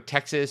LA or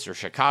Texas or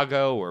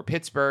Chicago or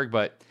Pittsburgh,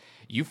 but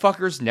you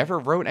fuckers never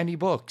wrote any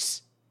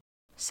books.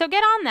 So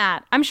get on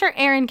that. I'm sure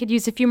Aaron could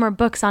use a few more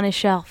books on his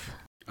shelf.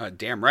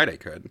 Damn right I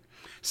could.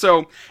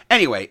 So,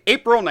 anyway,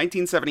 April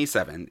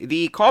 1977.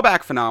 The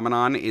callback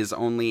phenomenon is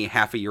only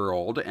half a year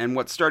old, and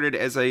what started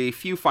as a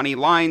few funny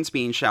lines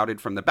being shouted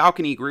from the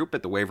balcony group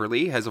at the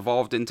Waverly has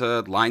evolved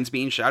into lines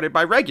being shouted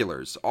by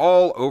regulars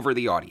all over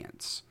the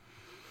audience.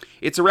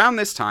 It's around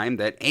this time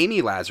that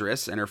Amy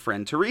Lazarus and her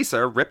friend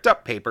Teresa ripped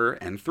up paper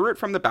and threw it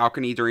from the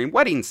balcony during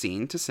wedding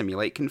scene to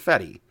simulate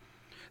confetti.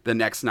 The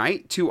next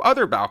night, 2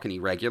 other balcony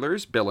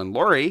regulars, Bill and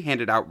Lori,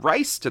 handed out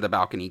rice to the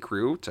balcony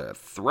crew to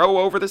throw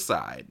over the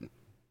side.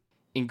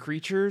 In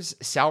Creatures,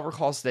 Sal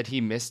recalls that he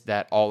missed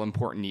that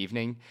all-important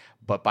evening,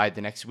 but by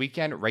the next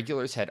weekend,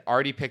 regulars had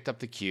already picked up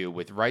the cue,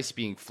 with rice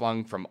being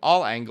flung from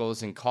all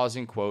angles and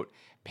causing, quote,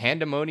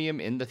 pandemonium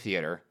in the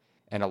theater,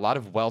 and a lot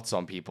of welts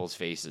on people's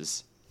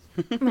faces.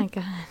 Oh my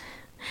God.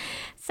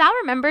 Sal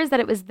remembers that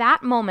it was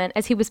that moment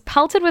as he was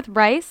pelted with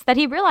rice that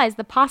he realized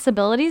the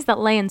possibilities that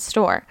lay in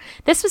store.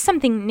 This was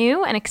something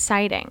new and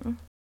exciting.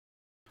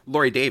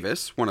 Lori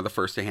Davis, one of the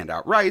first to hand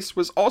out rice,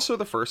 was also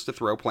the first to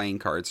throw playing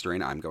cards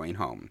during I'm Going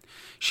Home.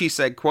 She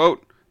said,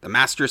 quote, "The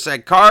master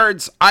said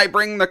cards, I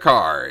bring the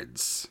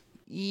cards."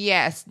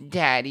 Yes,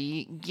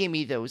 Daddy, give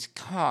me those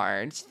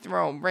cards.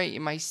 Throw them right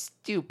in my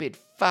stupid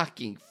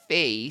fucking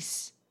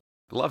face.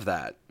 Love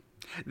that.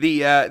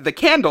 The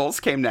candles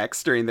came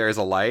next during There's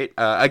a Light.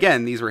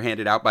 Again, these were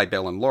handed out by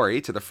Bill and Lori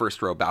to the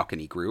first row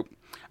balcony group.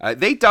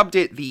 They dubbed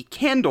it the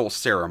Candle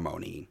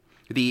Ceremony.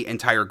 The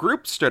entire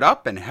group stood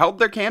up and held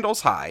their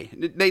candles high.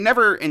 They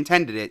never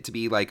intended it to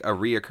be like a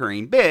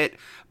reoccurring bit,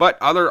 but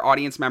other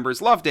audience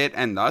members loved it,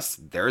 and thus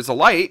There's a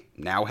Light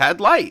now had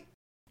light.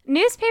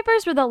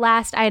 Newspapers were the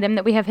last item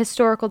that we have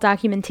historical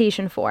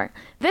documentation for.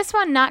 This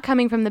one not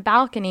coming from the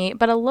balcony,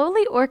 but a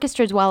lowly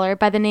orchestra dweller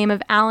by the name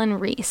of Alan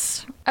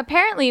Reese.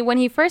 Apparently, when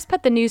he first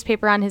put the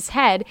newspaper on his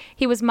head,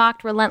 he was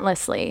mocked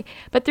relentlessly.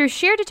 But through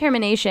sheer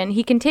determination,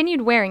 he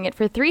continued wearing it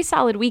for 3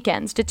 solid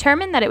weekends,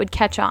 determined that it would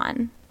catch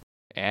on.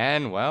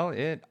 And, well,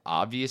 it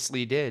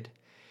obviously did.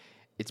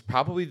 It's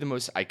probably the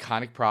most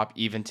iconic prop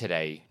even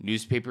today.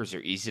 Newspapers are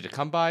easy to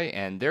come by,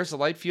 and There's a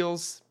Light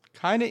feels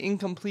kind of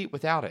incomplete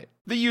without it.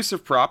 The use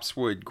of props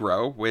would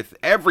grow, with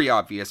every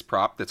obvious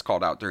prop that's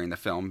called out during the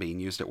film being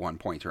used at one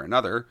point or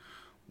another.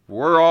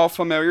 We're all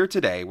familiar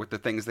today with the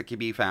things that can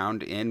be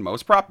found in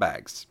most prop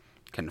bags.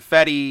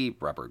 Confetti,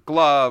 rubber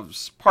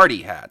gloves,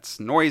 party hats,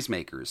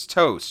 noisemakers,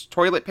 toast,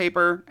 toilet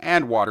paper,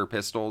 and water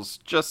pistols,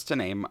 just to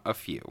name a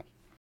few.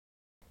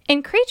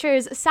 In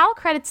Creatures, Sal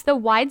credits the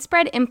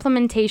widespread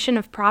implementation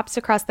of props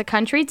across the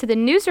country to the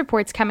news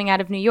reports coming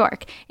out of New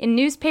York, in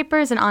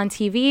newspapers and on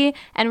TV,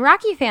 and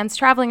Rocky fans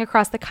traveling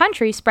across the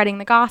country spreading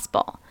the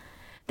gospel.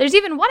 There's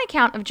even one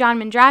account of John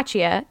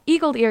Mandraccia.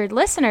 Eagle-eared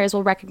listeners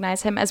will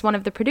recognize him as one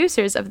of the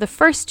producers of the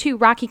first 2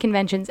 Rocky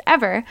conventions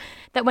ever,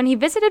 that when he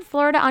visited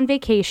Florida on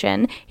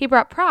vacation, he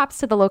brought props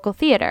to the local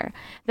theater.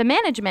 The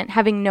management,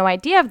 having no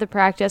idea of the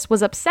practice,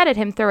 was upset at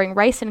him throwing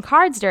rice and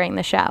cards during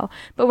the show,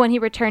 but when he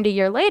returned a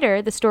year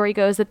later, the story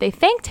goes that they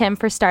thanked him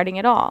for starting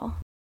it all.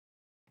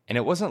 And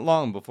it wasn't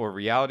long before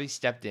reality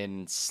stepped in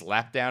and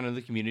slapped down on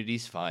the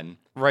community's fun.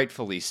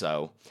 Rightfully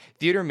so.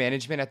 Theater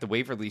management at the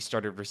Waverly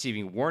started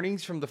receiving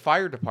warnings from the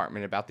fire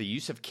department about the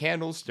use of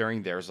candles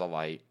during There's a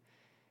Light.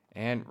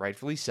 And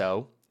rightfully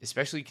so,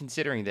 especially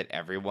considering that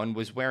everyone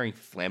was wearing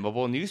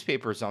flammable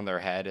newspapers on their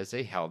head as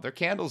they held their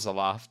candles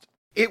aloft.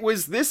 It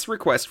was this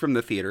request from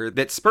the theater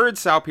that spurred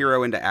Sal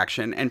Piro into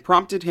action and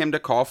prompted him to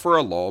call for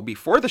a lull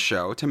before the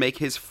show to make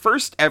his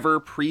first ever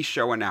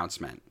pre-show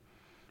announcement.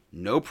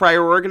 No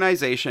prior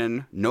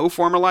organization, no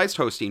formalized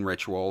hosting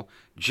ritual,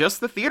 just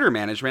the theater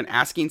management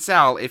asking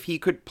Sal if he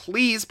could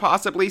please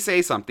possibly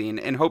say something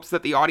in hopes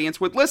that the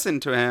audience would listen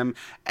to him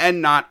and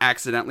not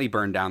accidentally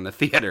burn down the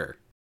theater.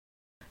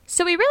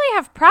 So we really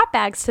have prop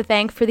bags to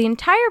thank for the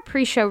entire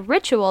pre-show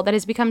ritual that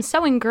has become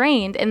so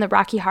ingrained in the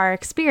Rocky Horror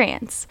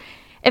experience.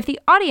 If the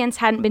audience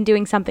hadn't been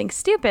doing something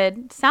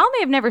stupid, Sal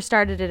may have never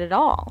started it at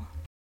all.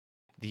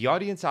 The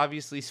audience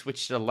obviously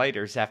switched to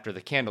lighters after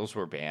the candles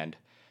were banned,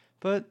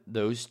 but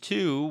those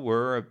two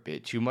were a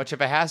bit too much of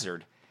a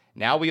hazard.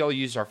 Now we all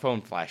use our phone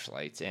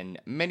flashlights, and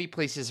many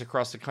places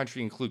across the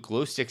country include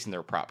glow sticks in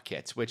their prop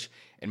kits, which,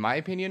 in my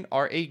opinion,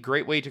 are a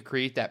great way to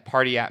create that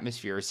party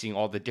atmosphere, seeing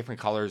all the different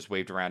colors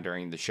waved around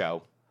during the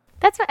show.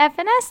 That's what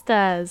FNS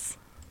does.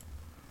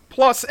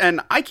 Plus,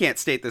 and I can't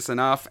state this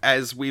enough,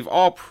 as we've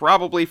all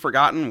probably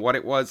forgotten what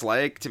it was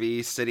like to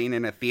be sitting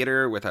in a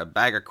theater with a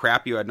bag of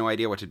crap you had no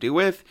idea what to do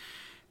with,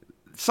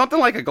 something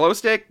like a glow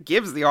stick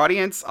gives the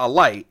audience a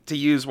light to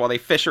use while they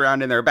fish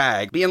around in their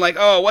bag, being like,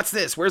 oh, what's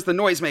this? Where's the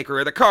noisemaker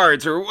or the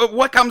cards or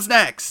what comes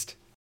next?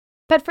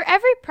 But for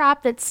every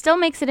prop that still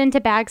makes it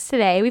into bags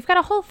today, we've got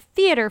a whole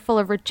theater full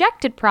of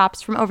rejected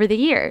props from over the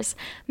years.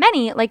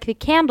 Many, like the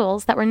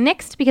candles, that were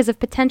nixed because of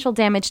potential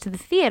damage to the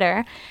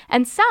theater,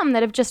 and some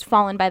that have just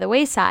fallen by the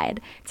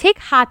wayside. Take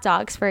hot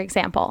dogs, for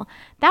example.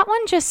 That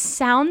one just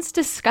sounds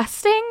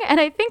disgusting, and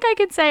I think I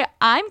could say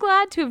I'm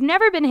glad to have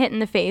never been hit in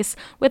the face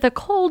with a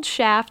cold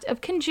shaft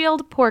of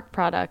congealed pork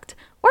product.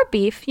 Or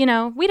beef, we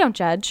don't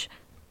judge.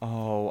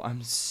 Oh,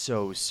 I'm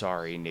so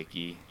sorry,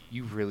 Nikki.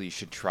 You really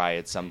should try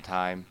it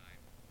sometime.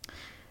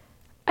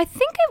 I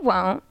think I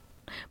won't.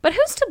 But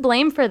who's to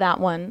blame for that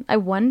one, I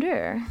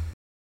wonder?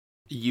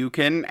 You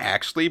can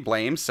actually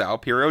blame Sal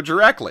Piro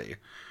directly.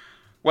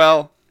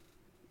 Well,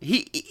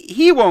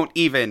 he won't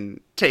even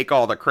take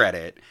all the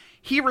credit.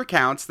 He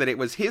recounts that it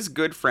was his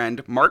good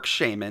friend Mark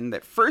Shaman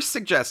that first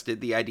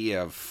suggested the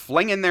idea of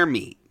flinging their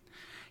meat.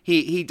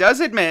 He does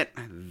admit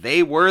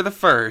they were the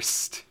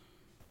first.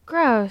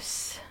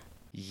 Gross.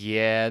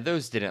 Yeah,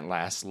 those didn't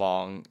last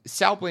long.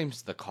 Sal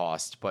blames the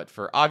cost, but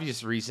for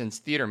obvious reasons,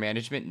 theater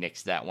management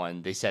nixed that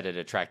one. They said it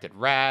attracted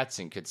rats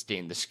and could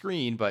stain the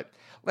screen, but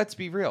let's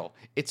be real,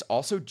 it's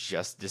also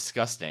just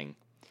disgusting.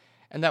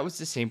 And that was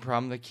the same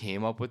problem that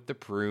came up with the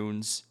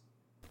prunes.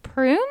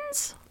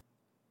 Prunes?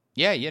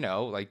 Yeah,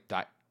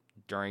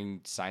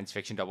 during science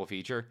fiction double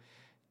feature,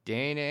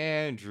 Dane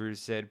Andrews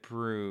said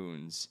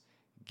prunes.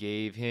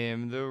 Gave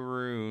him the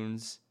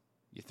runes.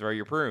 You throw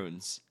your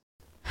prunes.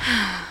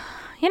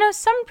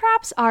 Some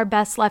props are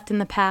best left in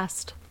the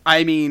past.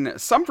 I mean,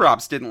 some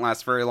props didn't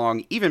last very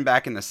long, even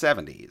back in the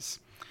 70s.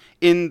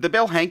 In the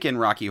Bill Hankin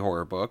Rocky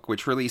Horror book,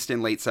 which released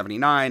in late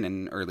 79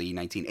 and early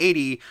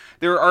 1980,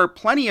 there are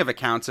plenty of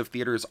accounts of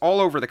theaters all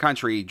over the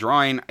country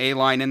drawing a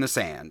line in the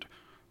sand.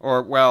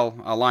 Or, well,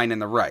 a line in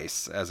the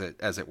rice, as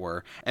it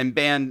were, and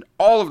banned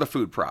all of the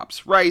food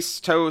props. Rice,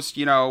 toast,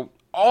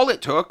 all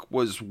it took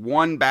was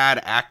one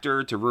bad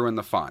actor to ruin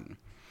the fun.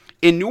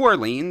 In New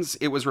Orleans,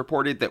 it was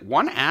reported that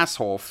one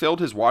asshole filled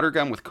his water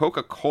gun with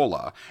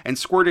Coca-Cola and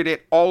squirted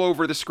it all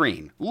over the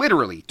screen,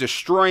 literally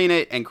destroying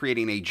it and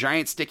creating a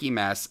giant sticky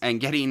mess and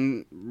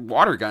getting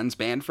water guns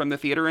banned from the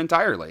theater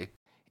entirely.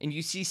 And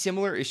you see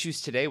similar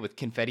issues today with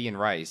confetti and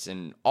rice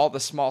and all the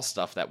small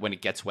stuff that, when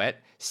it gets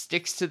wet,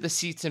 sticks to the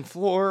seats and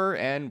floor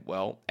and,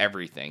 well,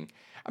 everything.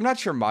 I'm not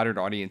sure modern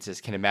audiences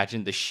can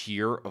imagine the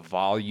sheer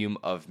volume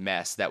of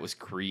mess that was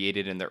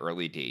created in the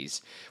early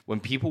days,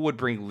 when people would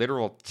bring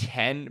literal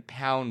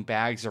 10-pound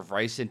bags of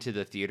rice into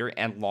the theater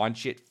and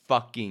launch it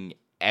fucking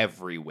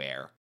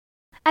everywhere.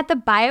 At the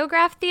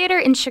Biograph Theater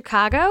in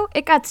Chicago,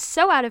 it got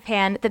so out of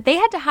hand that they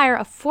had to hire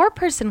a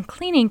 4-person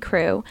cleaning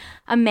crew,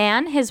 a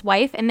man, his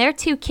wife, and their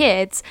 2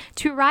 kids,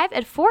 to arrive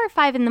at 4 or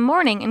 5 in the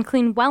morning and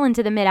clean well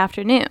into the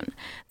mid-afternoon.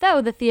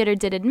 Though the theater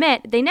did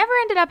admit they never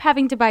ended up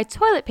having to buy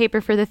toilet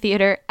paper for the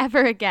theater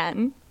ever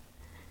again.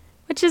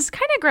 Which is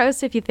kind of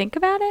gross if you think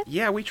about it.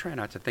 Yeah, we try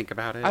not to think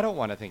about it. I don't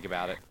want to think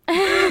about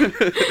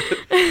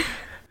it.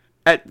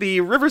 At the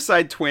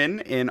Riverside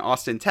Twin in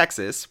Austin,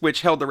 Texas,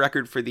 which held the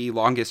record for the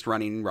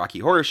longest-running Rocky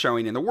Horror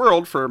showing in the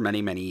world for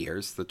many, many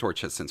years, the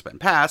torch has since been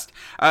passed,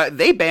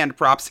 they banned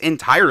props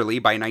entirely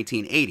by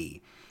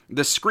 1980.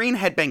 The screen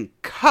had been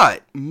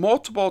cut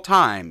multiple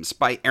times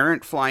by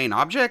errant flying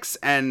objects,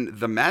 and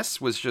the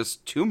mess was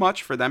just too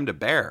much for them to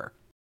bear.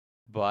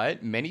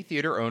 But many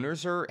theater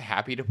owners are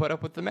happy to put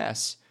up with the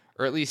mess,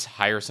 or at least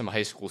hire some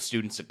high school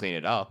students to clean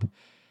it up.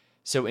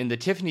 So in the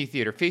Tiffany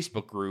Theater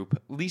Facebook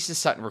group, Lisa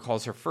Sutton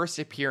recalls her first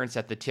appearance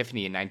at the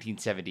Tiffany in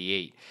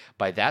 1978.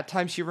 By that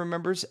time, she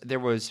remembers,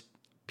 there was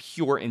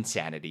pure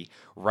insanity.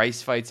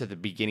 Rice fights at the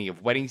beginning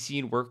of wedding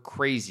scene were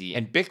crazy,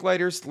 and Bic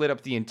lighters lit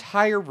up the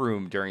entire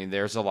room during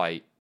There's a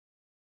Light.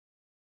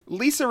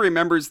 Lisa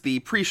remembers the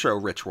pre-show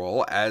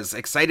ritual, as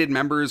excited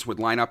members would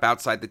line up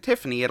outside the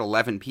Tiffany at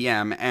 11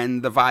 p.m.,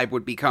 and the vibe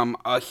would become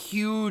a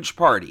huge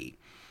party.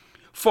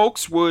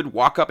 Folks would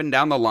walk up and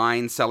down the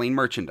line selling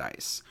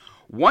merchandise.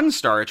 One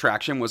star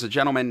attraction was a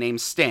gentleman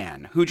named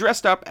Stan, who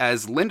dressed up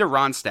as Linda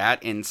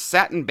Ronstadt in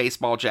satin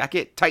baseball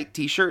jacket, tight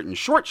t-shirt, and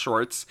short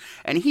shorts,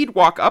 and he'd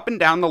walk up and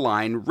down the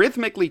line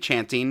rhythmically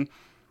chanting,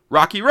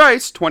 "Rocky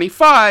Rice,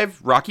 25,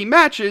 Rocky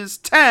Matches,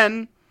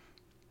 10.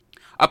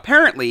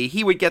 Apparently,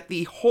 he would get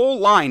the whole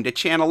line to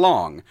chant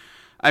along.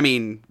 I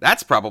mean,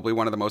 that's probably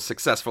one of the most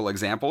successful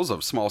examples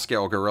of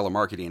small-scale guerrilla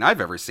marketing I've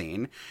ever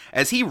seen,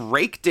 as he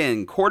raked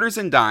in quarters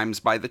and dimes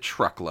by the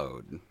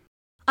truckload.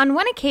 On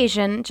one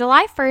occasion,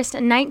 July 1st,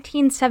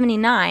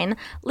 1979,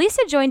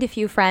 Lisa joined a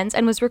few friends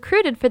and was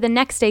recruited for the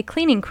next day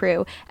cleaning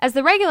crew, as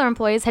the regular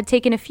employees had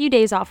taken a few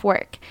days off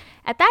work.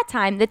 At that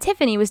time, the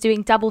Tiffany was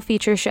doing double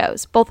feature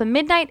shows, both a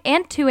midnight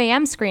and 2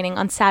 a.m. screening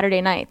on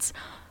Saturday nights.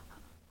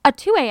 A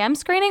 2 a.m.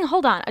 screening?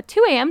 Hold on, a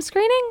 2 a.m.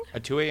 screening? A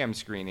 2 a.m.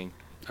 screening.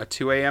 A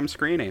 2 a.m.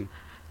 screening.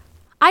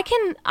 I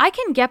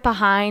can get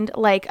behind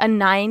like a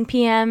 9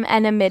 p.m.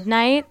 and a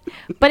midnight,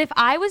 but if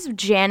I was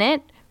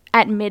Janet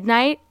at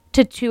midnight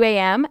to 2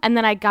 a.m. and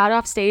then I got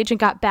off stage and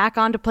got back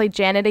on to play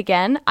Janet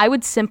again, I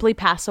would simply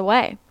pass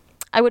away.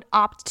 I would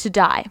opt to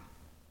die.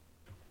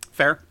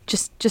 Fair.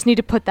 Just need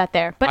to put that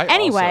there. But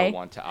anyway, I also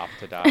want to opt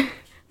to die.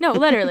 No,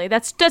 literally,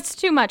 that's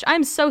too much.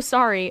 I'm so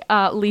sorry,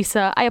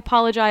 Lisa. I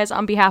apologize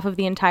on behalf of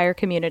the entire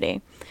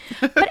community.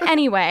 But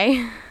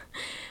anyway,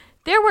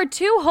 there were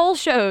 2 whole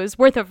shows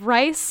worth of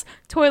rice,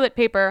 toilet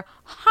paper,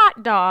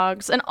 hot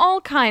dogs, and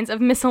all kinds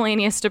of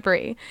miscellaneous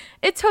debris.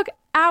 It took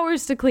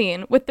hours to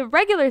clean, with the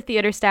regular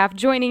theater staff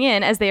joining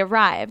in as they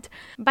arrived.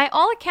 By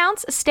all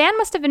accounts, Stan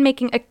must have been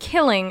making a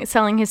killing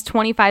selling his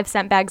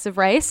 25-cent bags of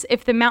rice,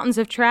 if the mountains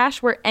of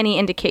trash were any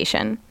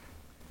indication.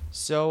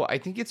 So I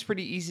think it's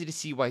pretty easy to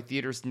see why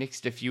theaters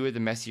nixed a few of the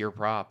messier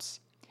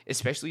props.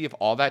 Especially if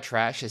all that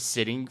trash is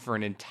sitting for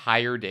an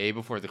entire day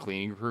before the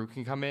cleaning crew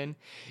can come in.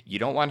 You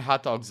don't want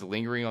hot dogs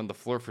lingering on the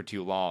floor for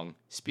too long.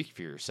 Speak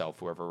for yourself,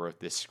 whoever wrote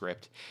this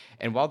script.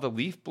 And while the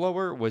leaf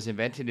blower was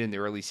invented in the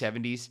early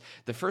 70s,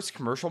 the first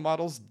commercial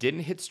models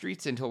didn't hit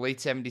streets until late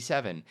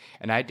 77,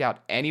 and I doubt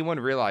anyone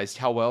realized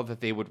how well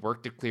that they would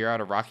work to clear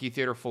out a Rocky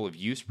theater full of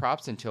used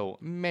props until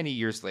many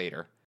years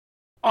later.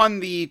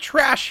 On the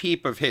trash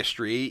heap of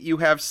history, you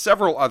have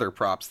several other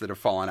props that have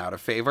fallen out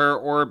of favor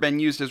or been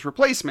used as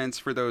replacements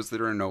for those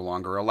that are no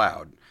longer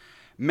allowed.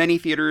 Many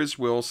theaters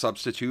will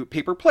substitute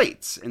paper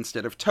plates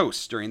instead of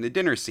toast during the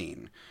dinner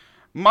scene.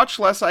 Much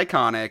less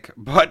iconic,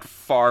 but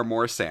far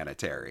more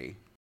sanitary.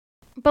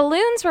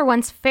 Balloons were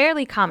once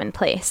fairly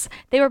commonplace.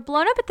 They were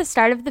blown up at the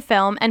start of the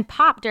film and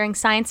popped during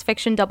science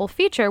fiction double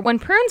feature when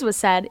prunes was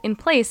said in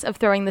place of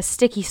throwing the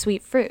sticky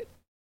sweet fruit.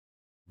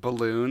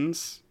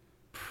 Balloons?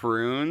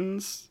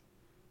 Prunes?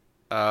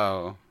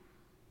 Oh,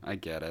 I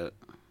get it.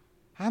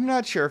 I'm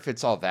not sure if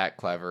it's all that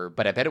clever,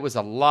 but I bet it was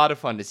a lot of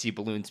fun to see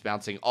balloons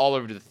bouncing all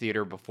over the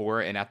theater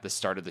before and at the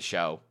start of the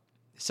show.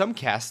 Some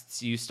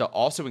casts used to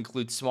also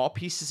include small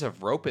pieces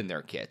of rope in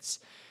their kits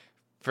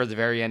for the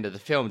very end of the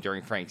film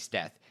during Frank's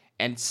death.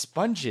 And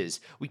sponges.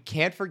 We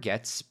can't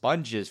forget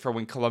sponges for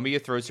when Columbia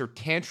throws her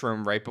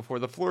tantrum right before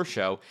the floor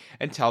show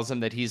and tells him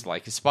that he's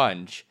like a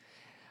sponge.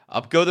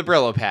 Up go the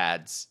Brillo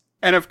pads.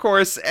 And of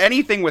course,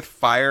 anything with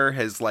fire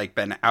has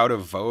been out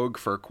of vogue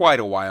for quite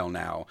a while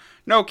now.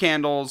 No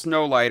candles,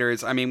 no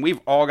lighters. I mean, we've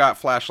all got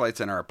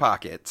flashlights in our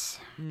pockets.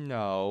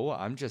 No,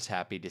 I'm just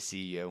happy to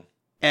see you.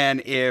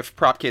 And if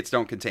prop kits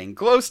don't contain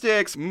glow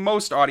sticks,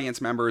 most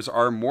audience members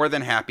are more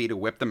than happy to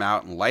whip them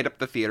out and light up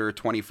the theater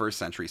 21st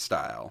century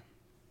style.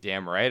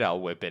 Damn right I'll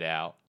whip it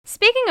out.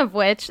 Speaking of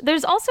which,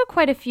 there's also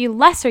quite a few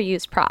lesser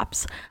used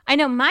props. I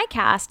know my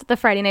cast, the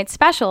Friday Night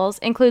Specials,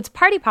 includes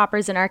party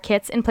poppers in our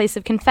kits in place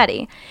of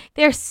confetti.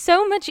 They are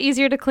so much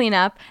easier to clean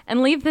up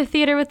and leave the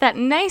theater with that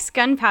nice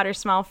gunpowder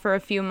smell for a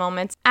few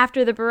moments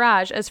after the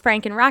barrage as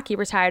Frank and Rocky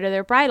retire to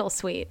their bridal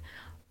suite.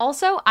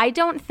 Also, I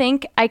don't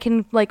think I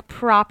can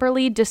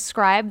properly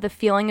describe the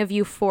feeling of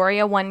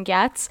euphoria one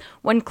gets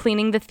when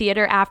cleaning the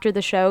theater after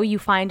the show you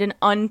find an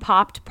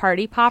unpopped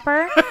party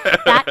popper.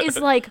 That is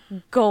like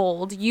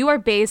gold. You are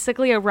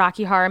basically a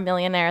Rocky Horror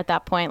millionaire at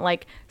that point.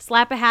 Like,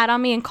 slap a hat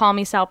on me and call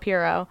me Sal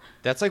Piro.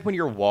 That's like when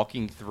you're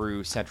walking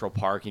through Central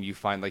Park and you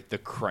find like the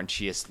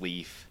crunchiest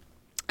leaf.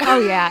 Oh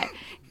yeah.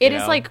 It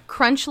is know? like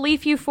crunch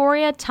leaf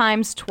euphoria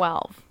times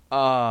 12.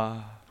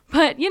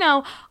 But,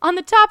 on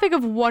the topic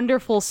of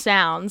wonderful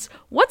sounds,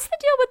 what's the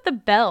deal with the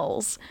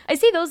bells? I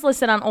see those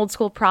listed on old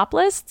school prop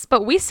lists,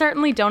 but we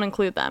certainly don't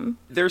include them.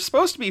 They're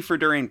supposed to be for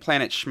during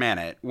Planet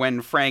Schmanet,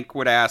 when Frank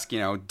would ask,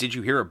 did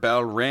you hear a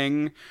bell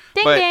ring?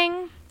 Ding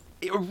ding.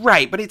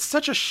 Right, but it's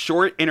such a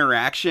short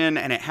interaction,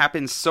 and it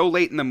happens so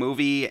late in the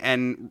movie,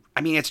 and,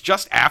 it's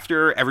just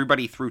after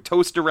everybody threw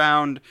toast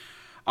around.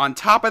 On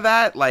top of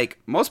that,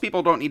 most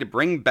people don't need to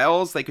bring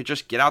bells. They could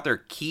just get out their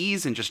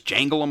keys and just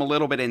jangle them a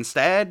little bit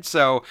instead.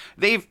 So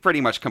they've pretty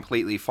much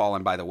completely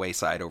fallen by the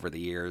wayside over the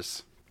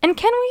years. And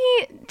can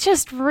we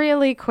just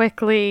really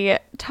quickly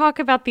talk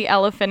about the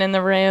elephant in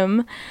the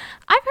room?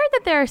 I've heard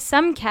that there are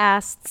some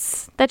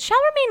casts that shall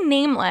remain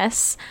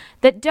nameless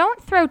that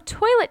don't throw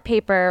toilet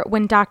paper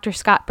when Dr.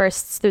 Scott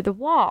bursts through the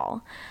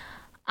wall.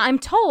 I'm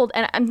told,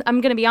 and I'm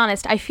going to be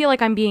honest, I feel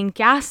like I'm being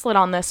gaslit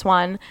on this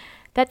one,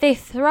 that they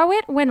throw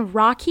it when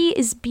Rocky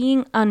is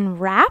being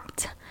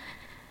unwrapped.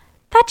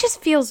 That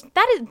just feels,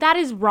 that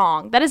is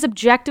wrong. That is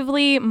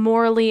objectively,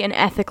 morally, and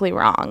ethically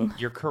wrong.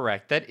 You're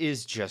correct. That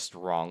is just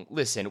wrong.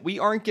 Listen, we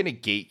aren't going to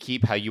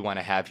gatekeep how you want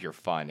to have your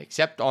fun,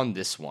 except on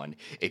this one.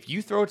 If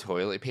you throw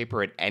toilet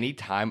paper at any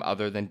time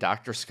other than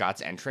Dr.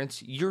 Scott's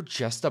entrance, you're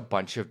just a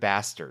bunch of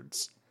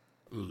bastards.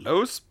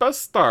 Los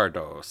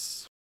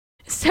bastardos.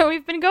 So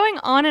we've been going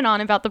on and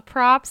on about the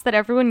props that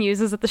everyone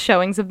uses at the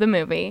showings of the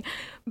movie,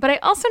 but I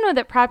also know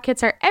that prop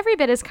kits are every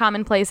bit as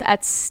commonplace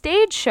at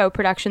stage show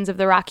productions of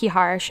the Rocky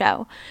Horror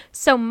Show,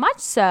 so much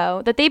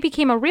so that they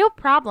became a real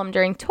problem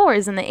during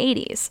tours in the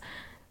 80s.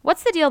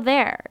 What's the deal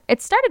there?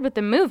 It started with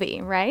the movie,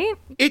 right?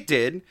 It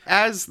did.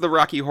 As the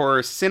Rocky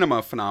Horror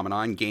cinema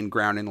phenomenon gained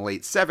ground in the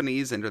late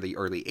 70s into the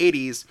early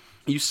 80s,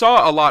 you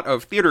saw a lot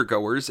of theater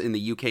goers in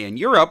the UK and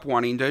Europe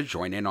wanting to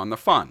join in on the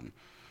fun.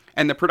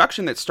 And the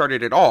production that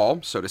started it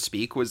all, so to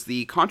speak, was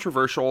the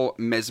controversial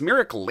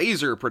Mesmeric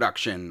Laser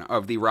production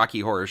of the Rocky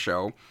Horror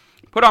Show,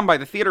 put on by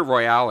the Theatre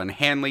Royal in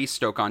Hanley,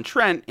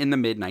 Stoke-on-Trent in the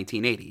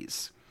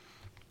mid-1980s.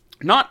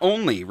 Not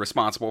only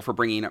responsible for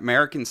bringing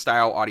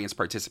American-style audience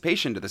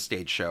participation to the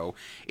stage show,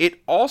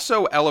 it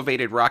also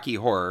elevated Rocky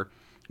Horror,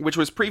 which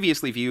was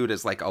previously viewed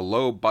as a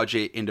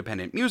low-budget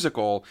independent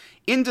musical,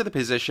 into the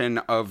position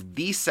of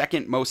the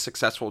second most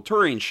successful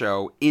touring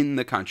show in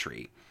the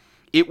country.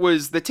 It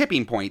was the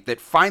tipping point that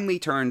finally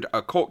turned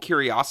a cult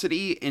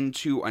curiosity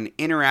into an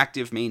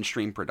interactive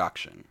mainstream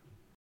production.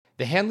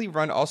 The Hanley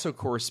run also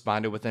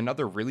corresponded with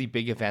another really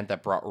big event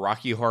that brought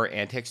Rocky Horror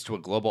antics to a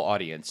global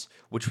audience,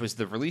 which was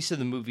the release of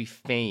the movie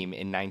Fame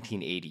in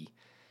 1980.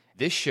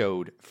 This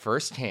showed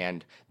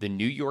firsthand the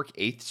New York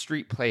 8th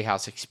Street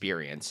Playhouse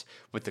experience,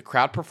 with the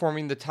crowd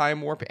performing the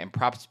time warp and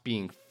props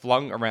being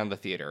flung around the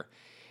theater.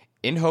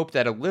 In hope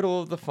that a little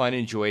of the fun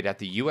enjoyed at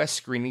the U.S.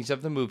 screenings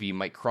of the movie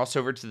might cross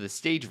over to the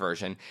stage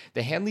version,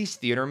 the Hanley's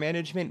theater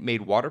management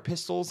made water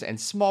pistols and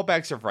small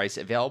bags of rice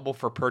available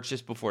for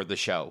purchase before the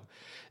show.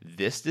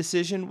 This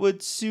decision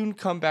would soon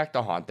come back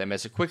to haunt them,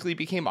 as it quickly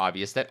became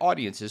obvious that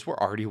audiences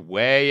were already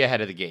way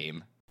ahead of the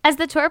game. As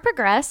the tour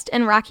progressed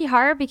and Rocky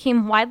Horror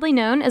became widely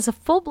known as a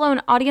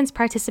full-blown audience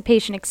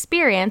participation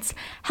experience,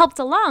 helped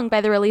along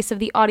by the release of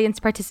the audience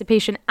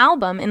participation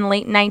album in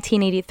late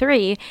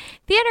 1983,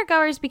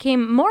 theatergoers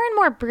became more and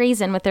more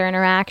brazen with their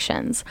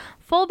interactions.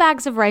 Full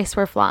bags of rice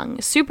were flung,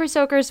 super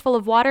soakers full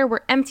of water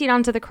were emptied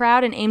onto the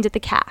crowd and aimed at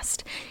the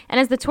cast. And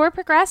as the tour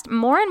progressed,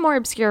 more and more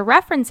obscure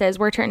references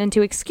were turned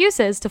into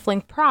excuses to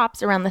fling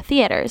props around the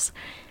theaters.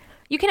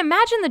 You can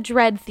imagine the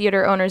dread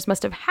theater owners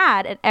must have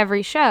had at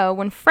every show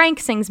when Frank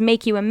sings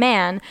Make You a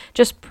Man,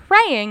 just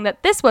praying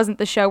that this wasn't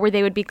the show where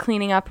they would be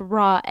cleaning up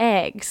raw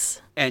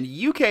eggs. And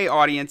UK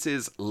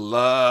audiences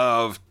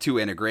love to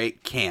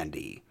integrate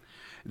candy.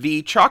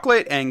 The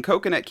chocolate and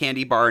coconut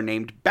candy bar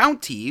named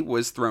Bounty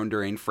was thrown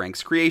during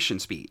Frank's creation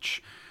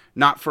speech.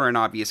 Not for an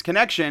obvious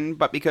connection,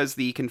 but because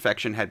the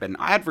confection had been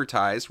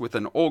advertised with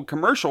an old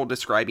commercial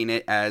describing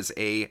it as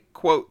a,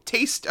 quote,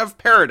 taste of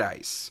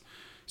paradise.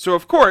 So,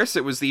 of course,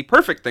 it was the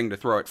perfect thing to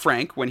throw at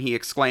Frank when he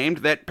exclaimed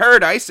that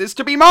paradise is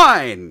to be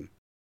mine!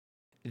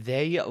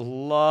 They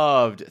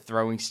loved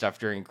throwing stuff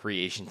during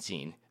creation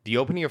scene. The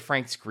opening of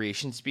Frank's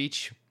creation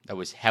speech, that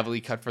was heavily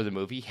cut for the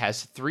movie,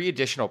 has 3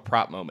 additional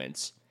prop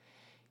moments.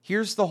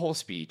 Here's the whole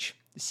speech.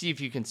 See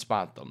if you can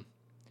spot them.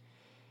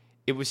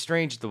 It was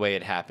strange the way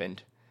it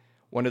happened.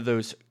 One of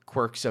those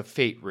quirks of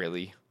fate,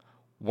 really.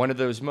 One of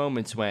those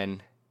moments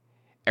when,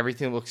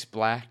 Everything looks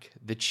black,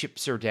 the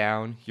chips are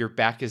down, your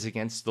back is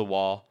against the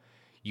wall.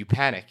 You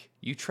panic,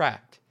 you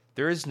trapped.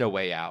 There is no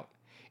way out.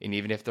 And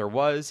even if there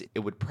was, it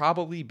would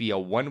probably be a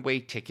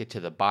one-way ticket to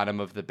the bottom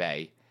of the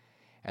bay.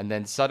 And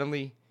then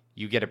suddenly,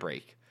 you get a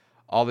break.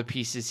 All the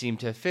pieces seem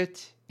to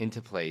fit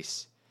into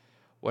place.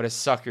 What a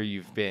sucker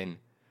you've been.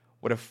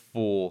 What a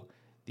fool.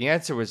 The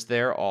answer was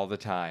there all the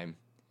time.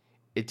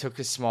 It took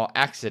a small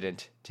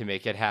accident to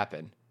make it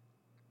happen.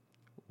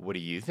 What do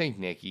you think,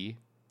 Nikki?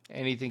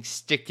 Anything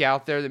stick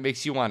out there that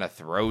makes you want to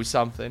throw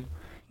something?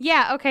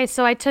 Yeah, okay,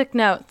 so I took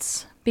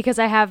notes because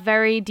I have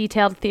very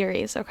detailed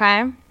theories,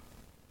 okay?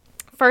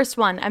 First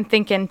one, I'm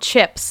thinking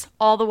chips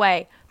all the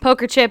way.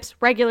 Poker chips,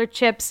 regular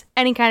chips,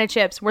 any kind of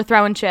chips. We're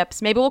throwing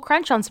chips. Maybe we'll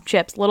crunch on some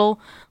chips. Little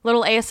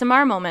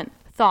ASMR moment.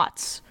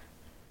 Thoughts?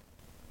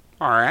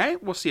 All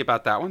right, we'll see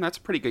about that one. That's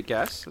a pretty good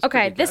guess.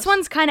 Okay, this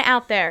one's kind of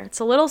out there. It's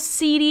a little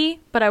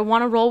seedy, but I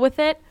want to roll with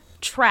it.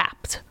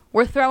 Trapped.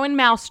 We're throwing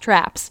mouse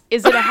traps.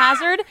 Is it a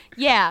hazard?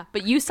 Yeah,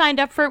 but you signed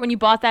up for it when you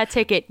bought that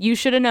ticket. You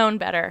should have known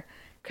better.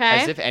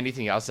 Okay? As if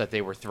anything else that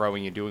they were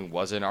throwing and doing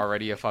wasn't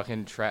already a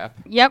fucking trap.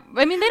 Yep.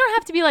 I mean, they don't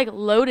have to be like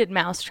loaded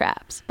mouse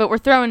traps, but we're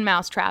throwing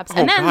mouse traps.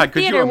 And then God, the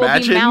could you theater will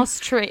be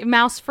imagine?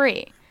 mouse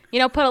free. You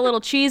know, put a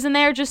little cheese in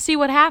there, just see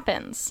what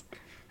happens.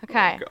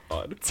 Okay.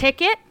 Oh, God.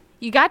 Ticket.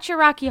 You got your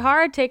Rocky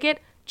Horror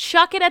ticket.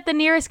 Chuck it at the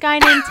nearest guy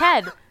named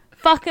Ted.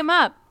 Fuck him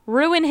up.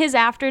 Ruin his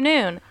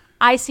afternoon.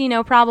 I see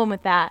no problem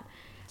with that.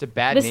 It's a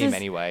bad name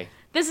anyway.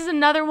 This is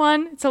another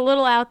one. It's a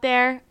little out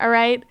there, all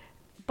right?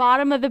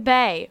 Bottom of the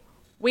bay.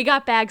 We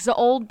got bags of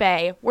Old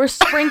Bay. We're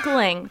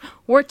sprinkling.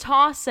 We're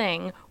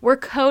tossing. We're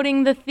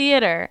coating the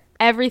theater.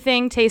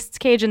 Everything tastes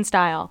Cajun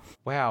style.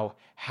 Wow,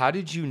 how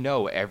did you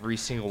know every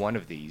single one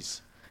of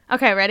these?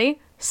 Okay, ready?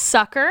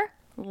 Sucker.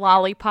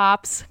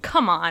 Lollipops.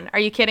 Come on. Are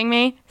you kidding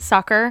me?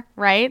 Sucker,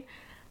 right?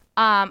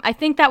 I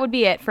think that would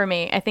be it for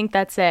me. I think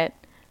that's it.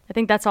 I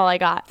think that's all I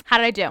got. How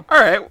did I do? All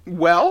right.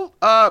 Well,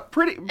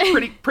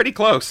 pretty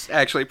close,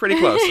 actually. Pretty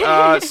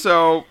close.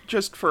 So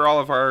just for all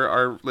of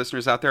our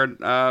listeners out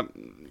there,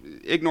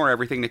 ignore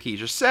everything Nikki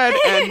just said,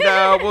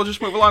 and we'll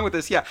just move along with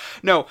this. Yeah.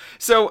 No.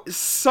 So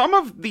some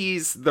of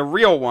these, the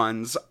real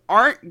ones,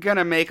 aren't going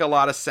to make a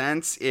lot of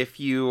sense if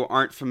you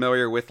aren't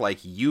familiar with, like,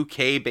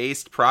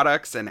 UK-based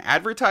products and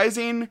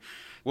advertising.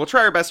 We'll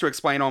try our best to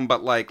explain them,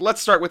 but, like,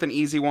 let's start with an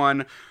easy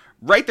one.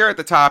 Right there at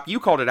the top, you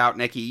called it out,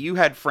 Nikki. You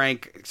had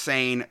Frank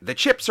saying, the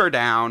chips are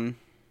down.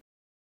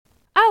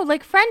 Oh,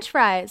 like French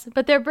fries,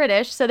 but they're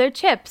British, so they're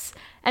chips.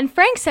 And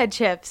Frank said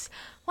chips.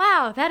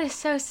 Wow, that is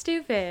so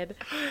stupid.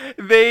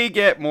 They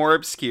get more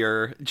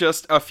obscure.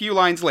 Just a few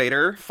lines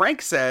later,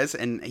 Frank says,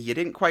 and you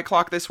didn't quite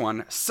clock this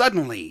one,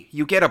 suddenly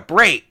you get a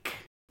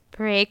break.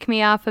 Break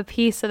me off a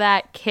piece of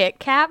that Kit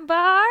Kat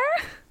bar?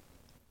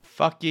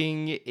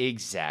 Fucking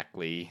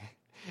exactly.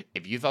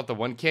 If you thought the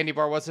one candy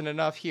bar wasn't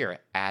enough, here,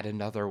 add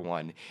another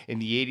one. In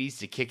the 80s,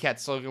 the Kit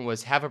Kat slogan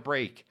was, have a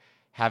break,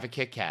 have a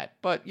Kit Kat.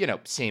 But, you know,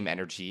 same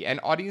energy. And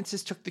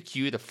audiences took the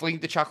cue to fling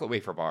the chocolate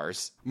wafer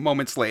bars.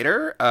 Moments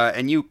later,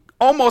 and you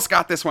almost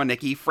got this one,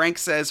 Nikki, Frank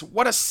says,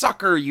 what a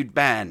sucker you'd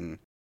been.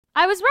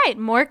 I was right,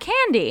 more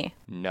candy.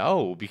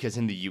 No, because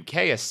in the UK,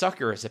 a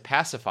sucker is a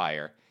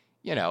pacifier.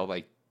 You know,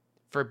 like,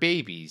 for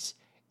babies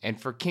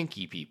and for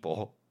kinky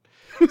people.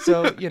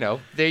 So, you know,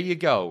 there you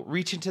go.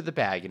 Reach into the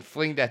bag and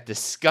fling that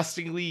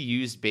disgustingly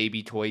used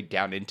baby toy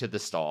down into the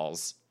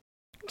stalls.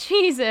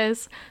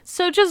 Jesus.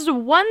 So just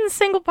one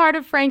single part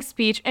of Frank's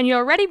speech and you're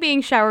already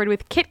being showered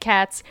with Kit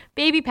Kats,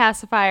 baby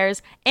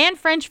pacifiers, and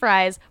French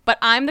fries, but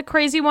I'm the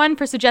crazy one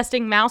for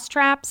suggesting mouse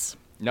traps?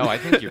 No, I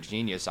think you're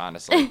genius,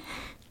 honestly.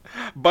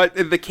 But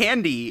the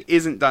candy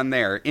isn't done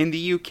there. In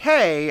the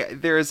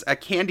UK, there's a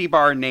candy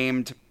bar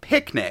named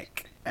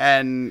Picnic.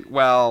 And,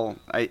 well,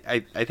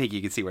 I think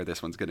you can see where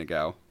this one's going to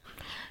go.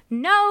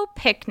 No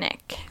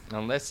picnic.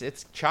 Unless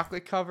it's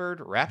chocolate covered,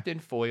 wrapped in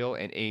foil,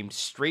 and aimed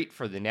straight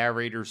for the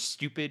narrator's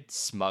stupid,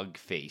 smug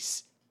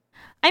face.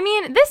 I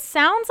mean, this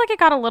sounds like it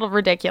got a little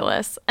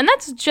ridiculous. And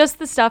that's just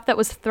the stuff that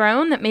was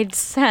thrown that made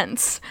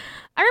sense.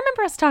 I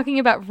remember us talking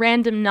about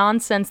random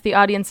nonsense the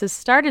audiences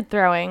started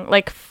throwing,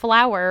 like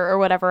flour or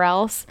whatever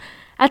else.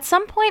 At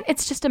some point,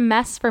 it's just a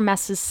mess for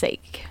mess's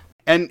sake.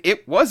 And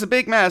it was a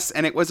big mess,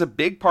 and it was a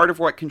big part of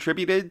what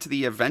contributed to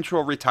the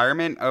eventual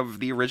retirement of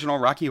the original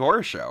Rocky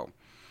Horror Show.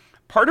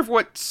 Part of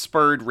what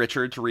spurred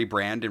Richard to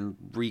rebrand and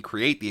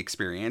recreate the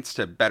experience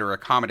to better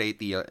accommodate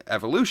the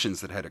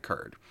evolutions that had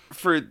occurred.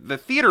 For the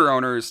theater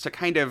owners to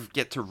kind of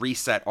get to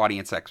reset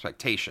audience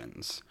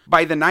expectations.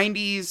 By the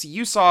 90s,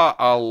 you saw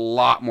a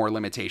lot more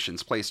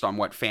limitations placed on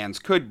what fans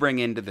could bring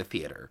into the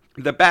theater.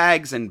 The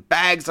bags and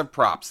bags of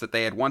props that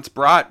they had once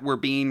brought were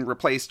being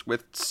replaced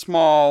with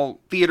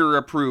small,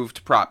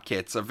 theater-approved prop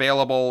kits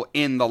available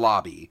in the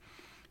lobby.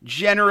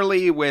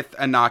 Generally with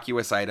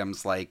innocuous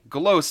items like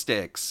glow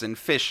sticks and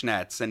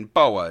fishnets and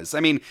boas. I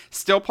mean,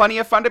 still plenty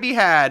of fun to be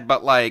had,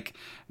 but, like,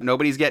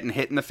 nobody's getting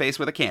hit in the face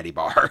with a candy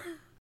bar.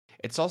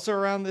 It's also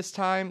around this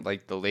time,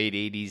 like the late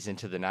 80s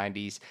into the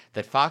 90s,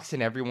 that Fox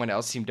and everyone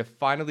else seemed to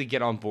finally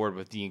get on board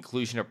with the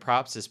inclusion of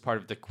props as part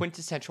of the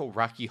quintessential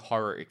Rocky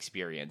Horror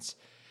experience.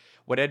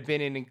 What had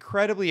been an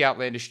incredibly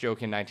outlandish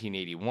joke in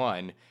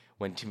 1981,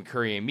 when Tim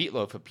Curry and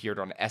Meatloaf appeared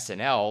on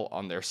SNL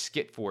on their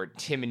skit for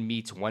Tim and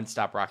Meat's One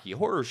Stop Rocky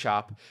Horror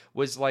Shop,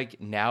 was like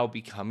now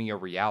becoming a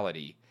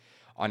reality.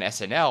 On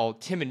SNL,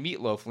 Tim and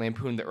Meatloaf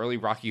lampooned the early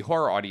Rocky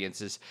Horror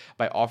audiences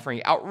by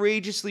offering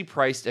outrageously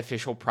priced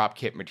official prop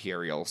kit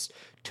materials,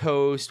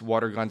 toast,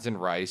 water guns,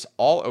 and rice,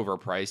 all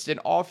overpriced and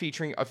all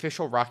featuring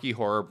official Rocky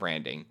Horror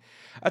branding.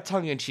 A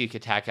tongue-in-cheek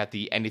attack at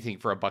the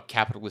anything-for-a-buck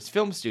capitalist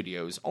film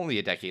studios only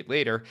a decade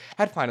later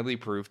had finally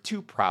proved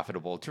too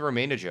profitable to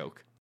remain a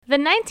joke. The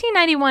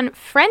 1991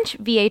 French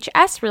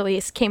VHS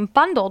release came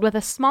bundled with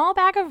a small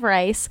bag of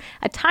rice,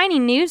 a tiny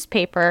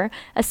newspaper,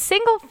 a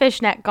single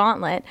fishnet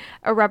gauntlet,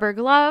 a rubber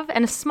glove,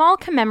 and a small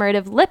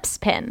commemorative lips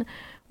pin,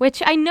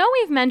 which I know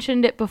we've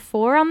mentioned it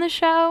before on the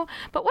show,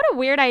 but what a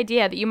weird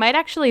idea that you might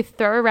actually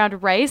throw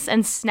around rice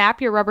and snap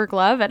your rubber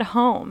glove at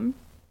home.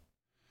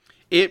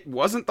 It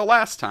wasn't the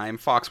last time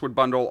Fox would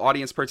bundle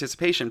audience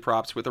participation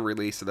props with the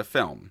release of the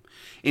film.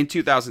 In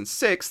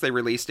 2006, they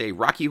released a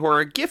Rocky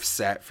Horror gift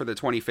set for the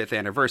 25th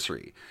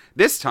anniversary,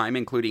 this time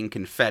including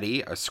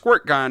confetti, a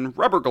squirt gun,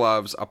 rubber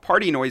gloves, a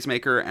party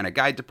noisemaker, and a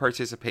guide to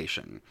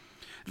participation.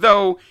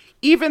 Though,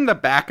 even the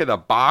back of the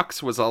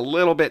box was a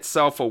little bit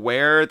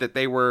self-aware that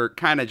they were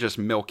kind of just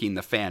milking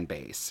the fan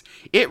base.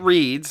 It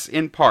reads,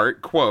 in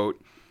part,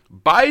 quote,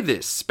 "Buy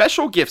this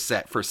special gift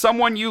set for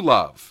someone you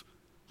love.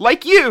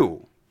 Like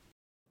you!"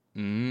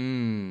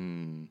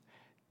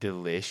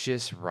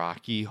 Delicious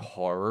Rocky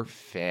Horror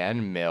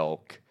fan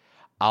milk.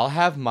 I'll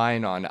have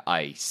mine on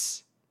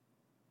ice.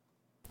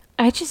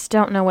 I just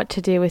don't know what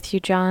to do with you,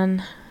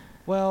 John.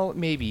 Well,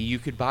 maybe you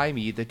could buy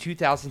me the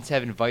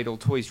 2007 Vital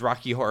Toys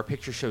Rocky Horror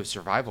Picture Show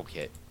Survival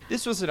Kit.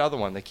 This was another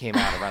one that came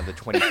out around the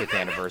 25th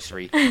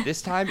anniversary.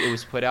 This time it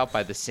was put out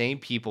by the same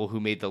people who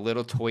made the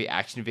little toy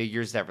action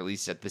figures that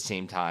released at the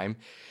same time.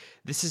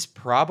 This is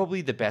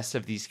probably the best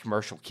of these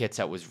commercial kits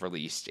that was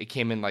released. It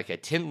came in like a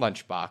tin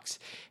lunchbox,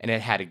 and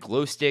it had a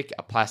glow stick,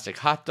 a plastic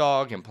hot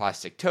dog and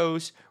plastic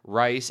toast,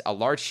 rice, a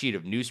large sheet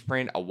of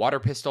newsprint, a water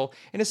pistol,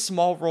 and a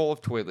small roll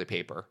of toilet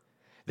paper.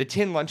 The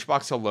tin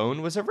lunchbox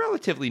alone was a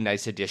relatively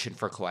nice addition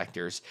for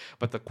collectors,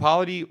 but the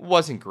quality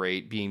wasn't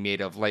great, being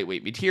made of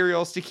lightweight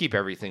materials to keep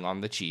everything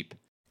on the cheap.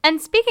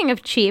 And speaking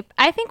of cheap,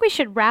 I think we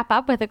should wrap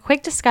up with a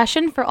quick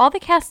discussion for all the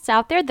casts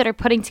out there that are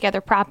putting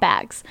together prop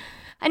bags.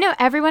 I know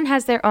everyone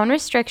has their own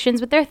restrictions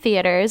with their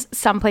theaters.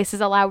 Some places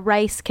allow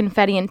rice,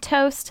 confetti, and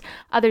toast.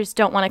 Others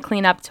don't want to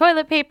clean up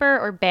toilet paper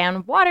or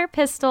ban water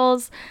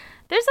pistols.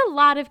 There's a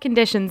lot of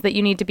conditions that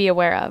you need to be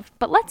aware of.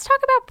 But let's talk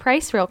about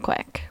price real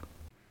quick.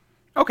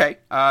 Okay,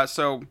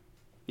 so,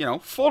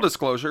 full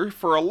disclosure,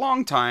 for a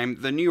long time,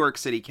 the New York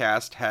City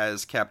cast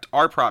has kept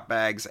our prop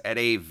bags at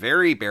a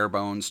very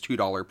bare-bones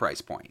 $2 price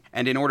point.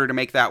 And in order to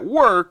make that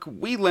work,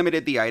 we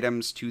limited the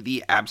items to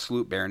the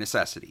absolute bare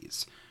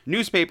necessities.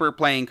 Newspaper,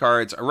 playing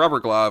cards, a rubber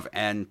glove,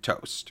 and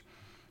toast.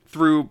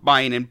 Through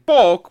buying in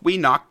bulk, we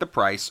knocked the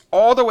price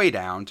all the way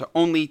down to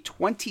only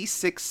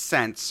 26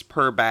 cents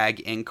per bag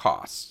in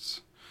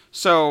costs.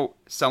 So,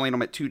 selling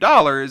them at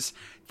 $2,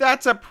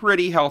 that's a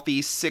pretty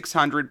healthy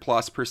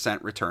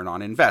 600+% return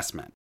on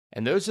investment.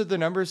 And those are the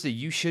numbers that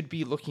you should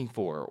be looking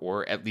for,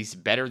 or at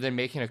least better than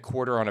making a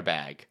quarter on a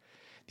bag.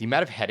 The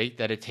amount of headache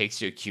that it takes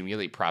to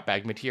accumulate prop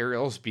bag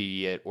materials,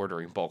 be it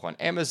ordering bulk on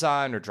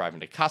Amazon or driving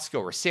to Costco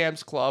or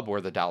Sam's Club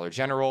or the Dollar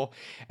General,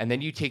 and then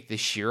you take the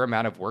sheer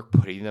amount of work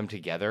putting them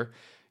together,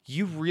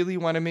 you really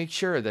want to make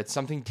sure that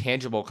something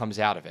tangible comes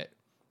out of it.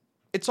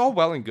 It's all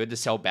well and good to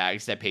sell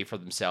bags that pay for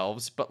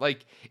themselves, but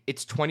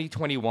it's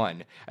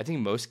 2021. I think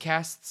most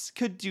casts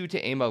could do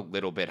to aim a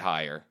little bit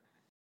higher.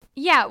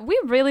 Yeah, we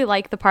really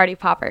like the party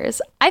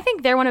poppers. I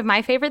think they're one of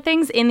my favorite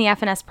things in the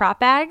FNS prop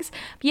bags,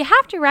 but you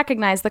have to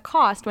recognize the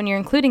cost when you're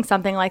including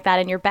something like that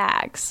in your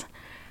bags.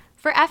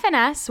 For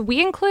FNS, we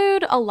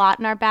include a lot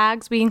in our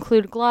bags. We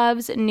include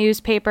gloves,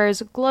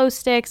 newspapers, glow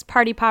sticks,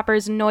 party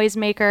poppers,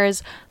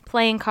 noisemakers,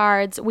 playing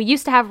cards. We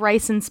used to have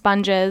rice and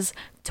sponges.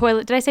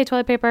 Did I say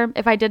toilet paper?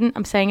 If I didn't,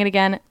 I'm saying it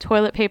again.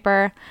 Toilet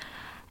paper.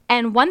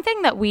 And one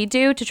thing that we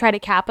do to try to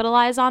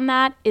capitalize on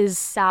that is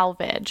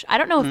salvage. I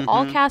don't know if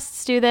all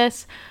casts do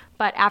this,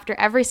 but after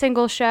every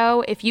single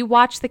show, if you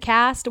watch the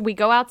cast, we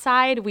go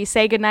outside, we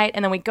say goodnight,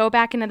 and then we go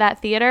back into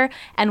that theater,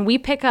 and we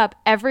pick up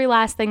every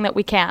last thing that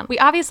we can. We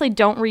obviously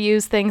don't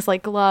reuse things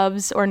like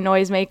gloves or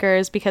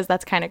noisemakers because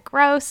that's kind of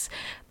gross,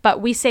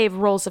 but we save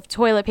rolls of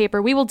toilet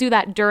paper. We will do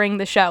that during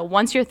the show.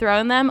 Once you're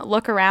throwing them,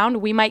 look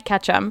around, we might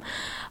catch them.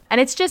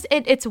 And it's just,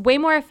 it's way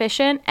more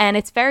efficient, and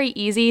it's very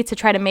easy to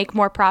try to make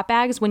more prop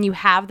bags when you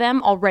have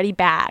them already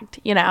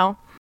bagged,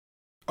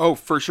 Oh,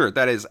 for sure.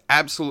 That is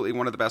absolutely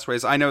one of the best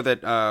ways. I know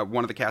that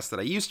one of the casts that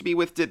I used to be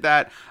with did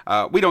that.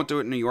 We don't do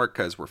it in New York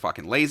because we're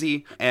fucking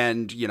lazy.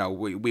 And,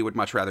 we would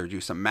much rather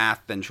do some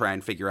math than try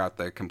and figure out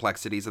the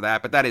complexities of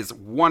that. But that is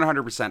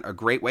 100% a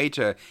great way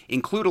to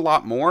include a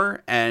lot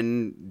more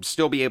and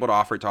still be able to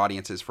offer it to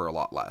audiences for a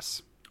lot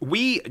less.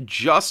 We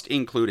just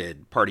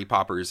included party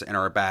poppers in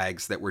our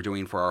bags that we're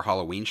doing for our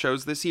Halloween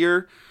shows this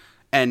year.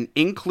 And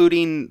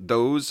including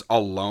those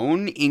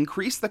alone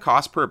increase the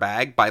cost per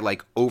bag by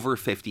like over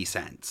 50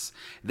 cents.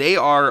 They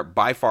are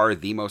by far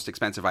the most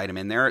expensive item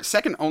in there,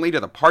 second only to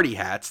the party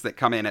hats that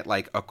come in at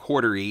like a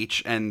quarter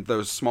each, and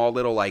those small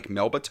little like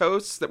Melba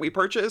toasts that we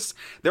purchase,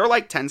 they're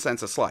like 10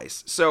 cents a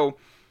slice. So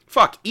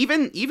fuck,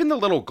 even the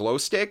little glow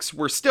sticks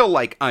were still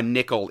like a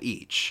nickel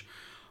each.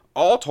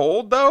 All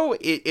told, though,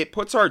 it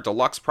puts our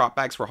deluxe prop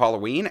bags for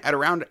Halloween at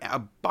around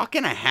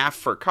 $1.50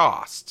 for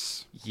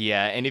costs.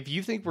 Yeah, and if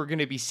you think we're going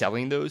to be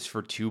selling those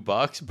for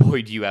 $2,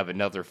 boy, do you have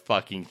another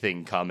fucking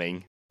thing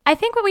coming. I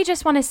think what we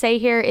just want to say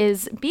here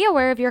is be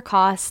aware of your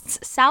costs,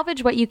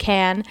 salvage what you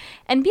can,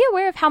 and be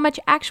aware of how much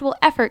actual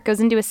effort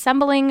goes into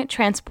assembling,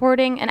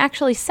 transporting, and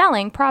actually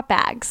selling prop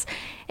bags.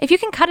 If you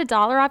can cut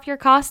 $1 off your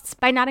costs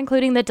by not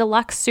including the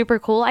deluxe super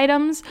cool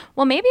items,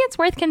 well, maybe it's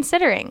worth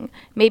considering.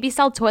 Maybe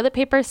sell toilet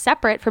paper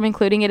separate from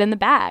including it in the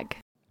bag.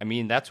 I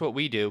mean, that's what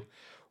we do.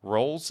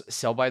 Rolls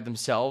sell by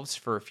themselves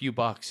for a few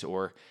bucks,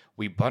 or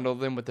we bundle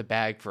them with the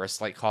bag for a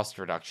slight cost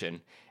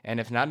reduction. And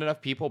if not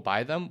enough people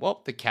buy them,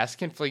 well, the cast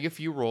can fling a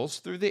few rolls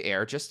through the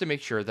air just to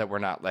make sure that we're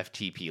not left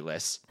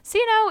TP-less. So,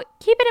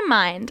 keep it in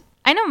mind.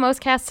 I know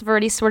most casts have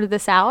already sorted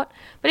this out,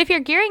 but if you're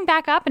gearing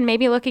back up and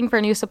maybe looking for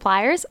new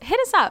suppliers, hit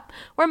us up.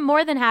 We're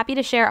more than happy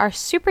to share our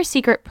super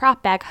secret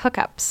prop bag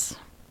hookups.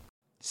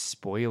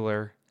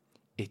 Spoiler,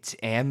 it's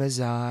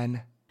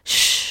Amazon.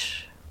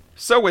 Shh.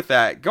 So with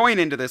that, going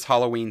into this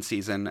Halloween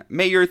season,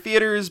 may your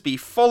theaters be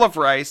full of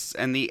rice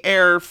and the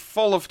air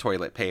full of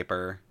toilet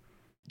paper.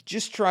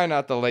 Just try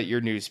not to light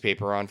your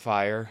newspaper on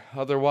fire.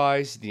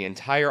 Otherwise, the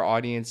entire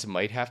audience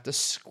might have to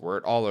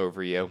squirt all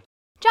over you.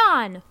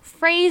 John,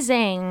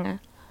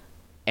 phrasing.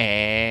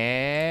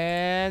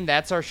 And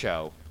that's our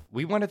show.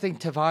 We want to thank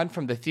Tavon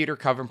from the Theater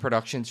Coven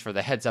Productions for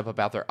the heads up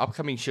about their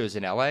upcoming shows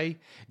in LA,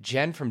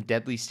 Jen from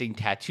Deadly Sting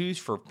Tattoos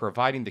for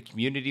providing the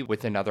community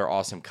with another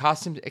awesome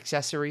costume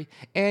accessory,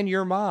 and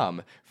your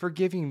mom for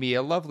giving me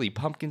a lovely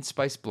pumpkin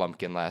spice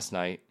blumpkin last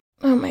night.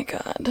 Oh my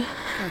God.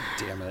 God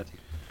damn it.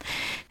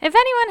 If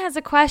anyone has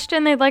a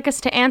question they'd like us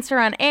to answer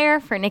on air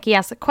for Nikki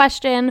Asks a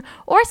Question,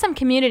 or some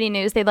community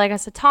news they'd like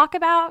us to talk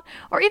about,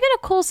 or even a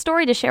cool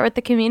story to share with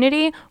the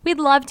community, we'd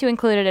love to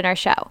include it in our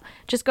show.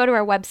 Just go to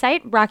our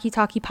website,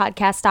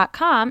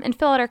 rockytalkypodcast.com, and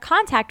fill out our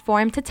contact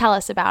form to tell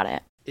us about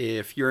it.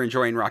 If you're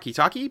enjoying Rocky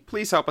Talkie,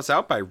 please help us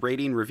out by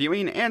rating,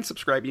 reviewing, and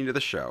subscribing to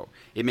the show.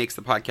 It makes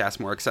the podcast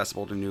more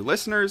accessible to new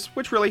listeners,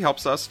 which really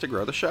helps us to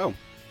grow the show.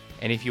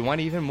 And if you want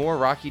even more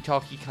Rocky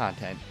Talkie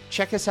content,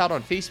 check us out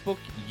on Facebook,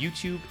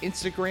 YouTube,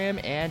 Instagram,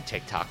 and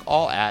TikTok,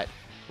 all at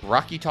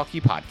Rocky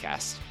Talkie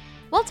Podcast.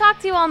 We'll talk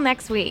to you all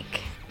next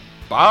week.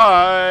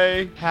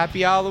 Bye!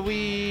 Happy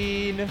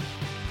Halloween!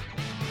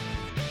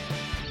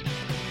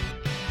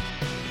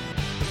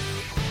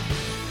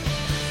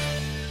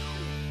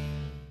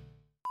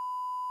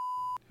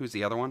 Who's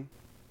the other one?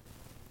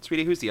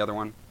 Sweetie, who's the other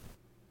one?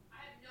 I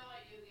have no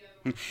idea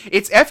who the other one.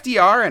 It's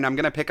FDR, and I'm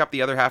going to pick up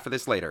the other half of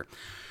this later.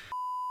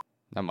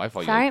 Not my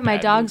fault. Sorry, my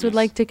dogs would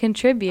like to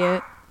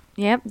contribute.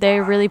 Yep,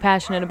 they're really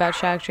passionate about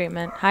shock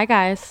treatment. Hi,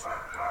 guys.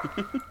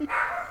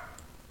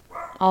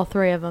 All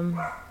three of them.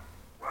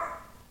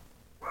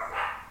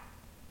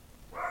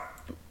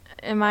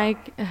 Am I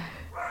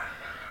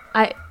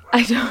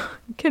don't...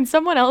 Can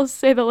someone else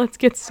say the let's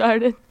get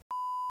started?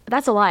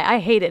 That's a lie. I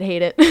hate it.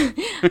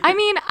 I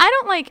mean,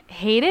 I don't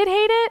hate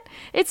it.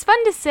 It's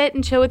fun to sit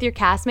and chill with your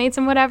castmates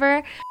and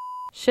whatever.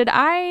 Should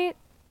I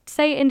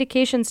say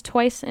indications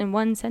twice in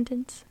one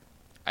sentence?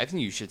 I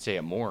think you should say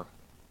it more.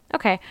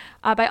 Okay.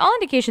 By all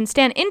indications,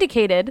 Stan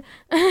indicated.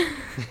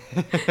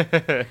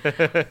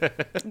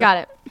 Got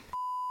it.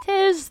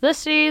 'Tis the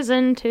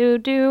season to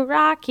do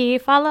Rocky.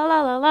 Fa la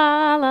la la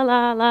la la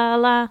la la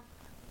la.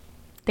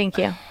 Thank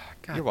you.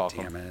 God You're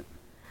welcome. Damn it.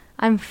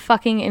 I'm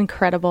fucking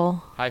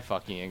incredible. Hi,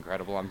 fucking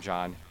incredible. I'm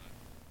John.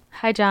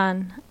 Hi,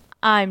 John.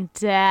 I'm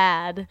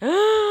Dad.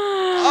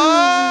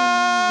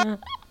 I'm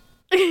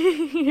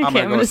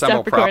gonna go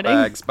assemble prop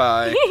bags.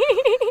 Bye.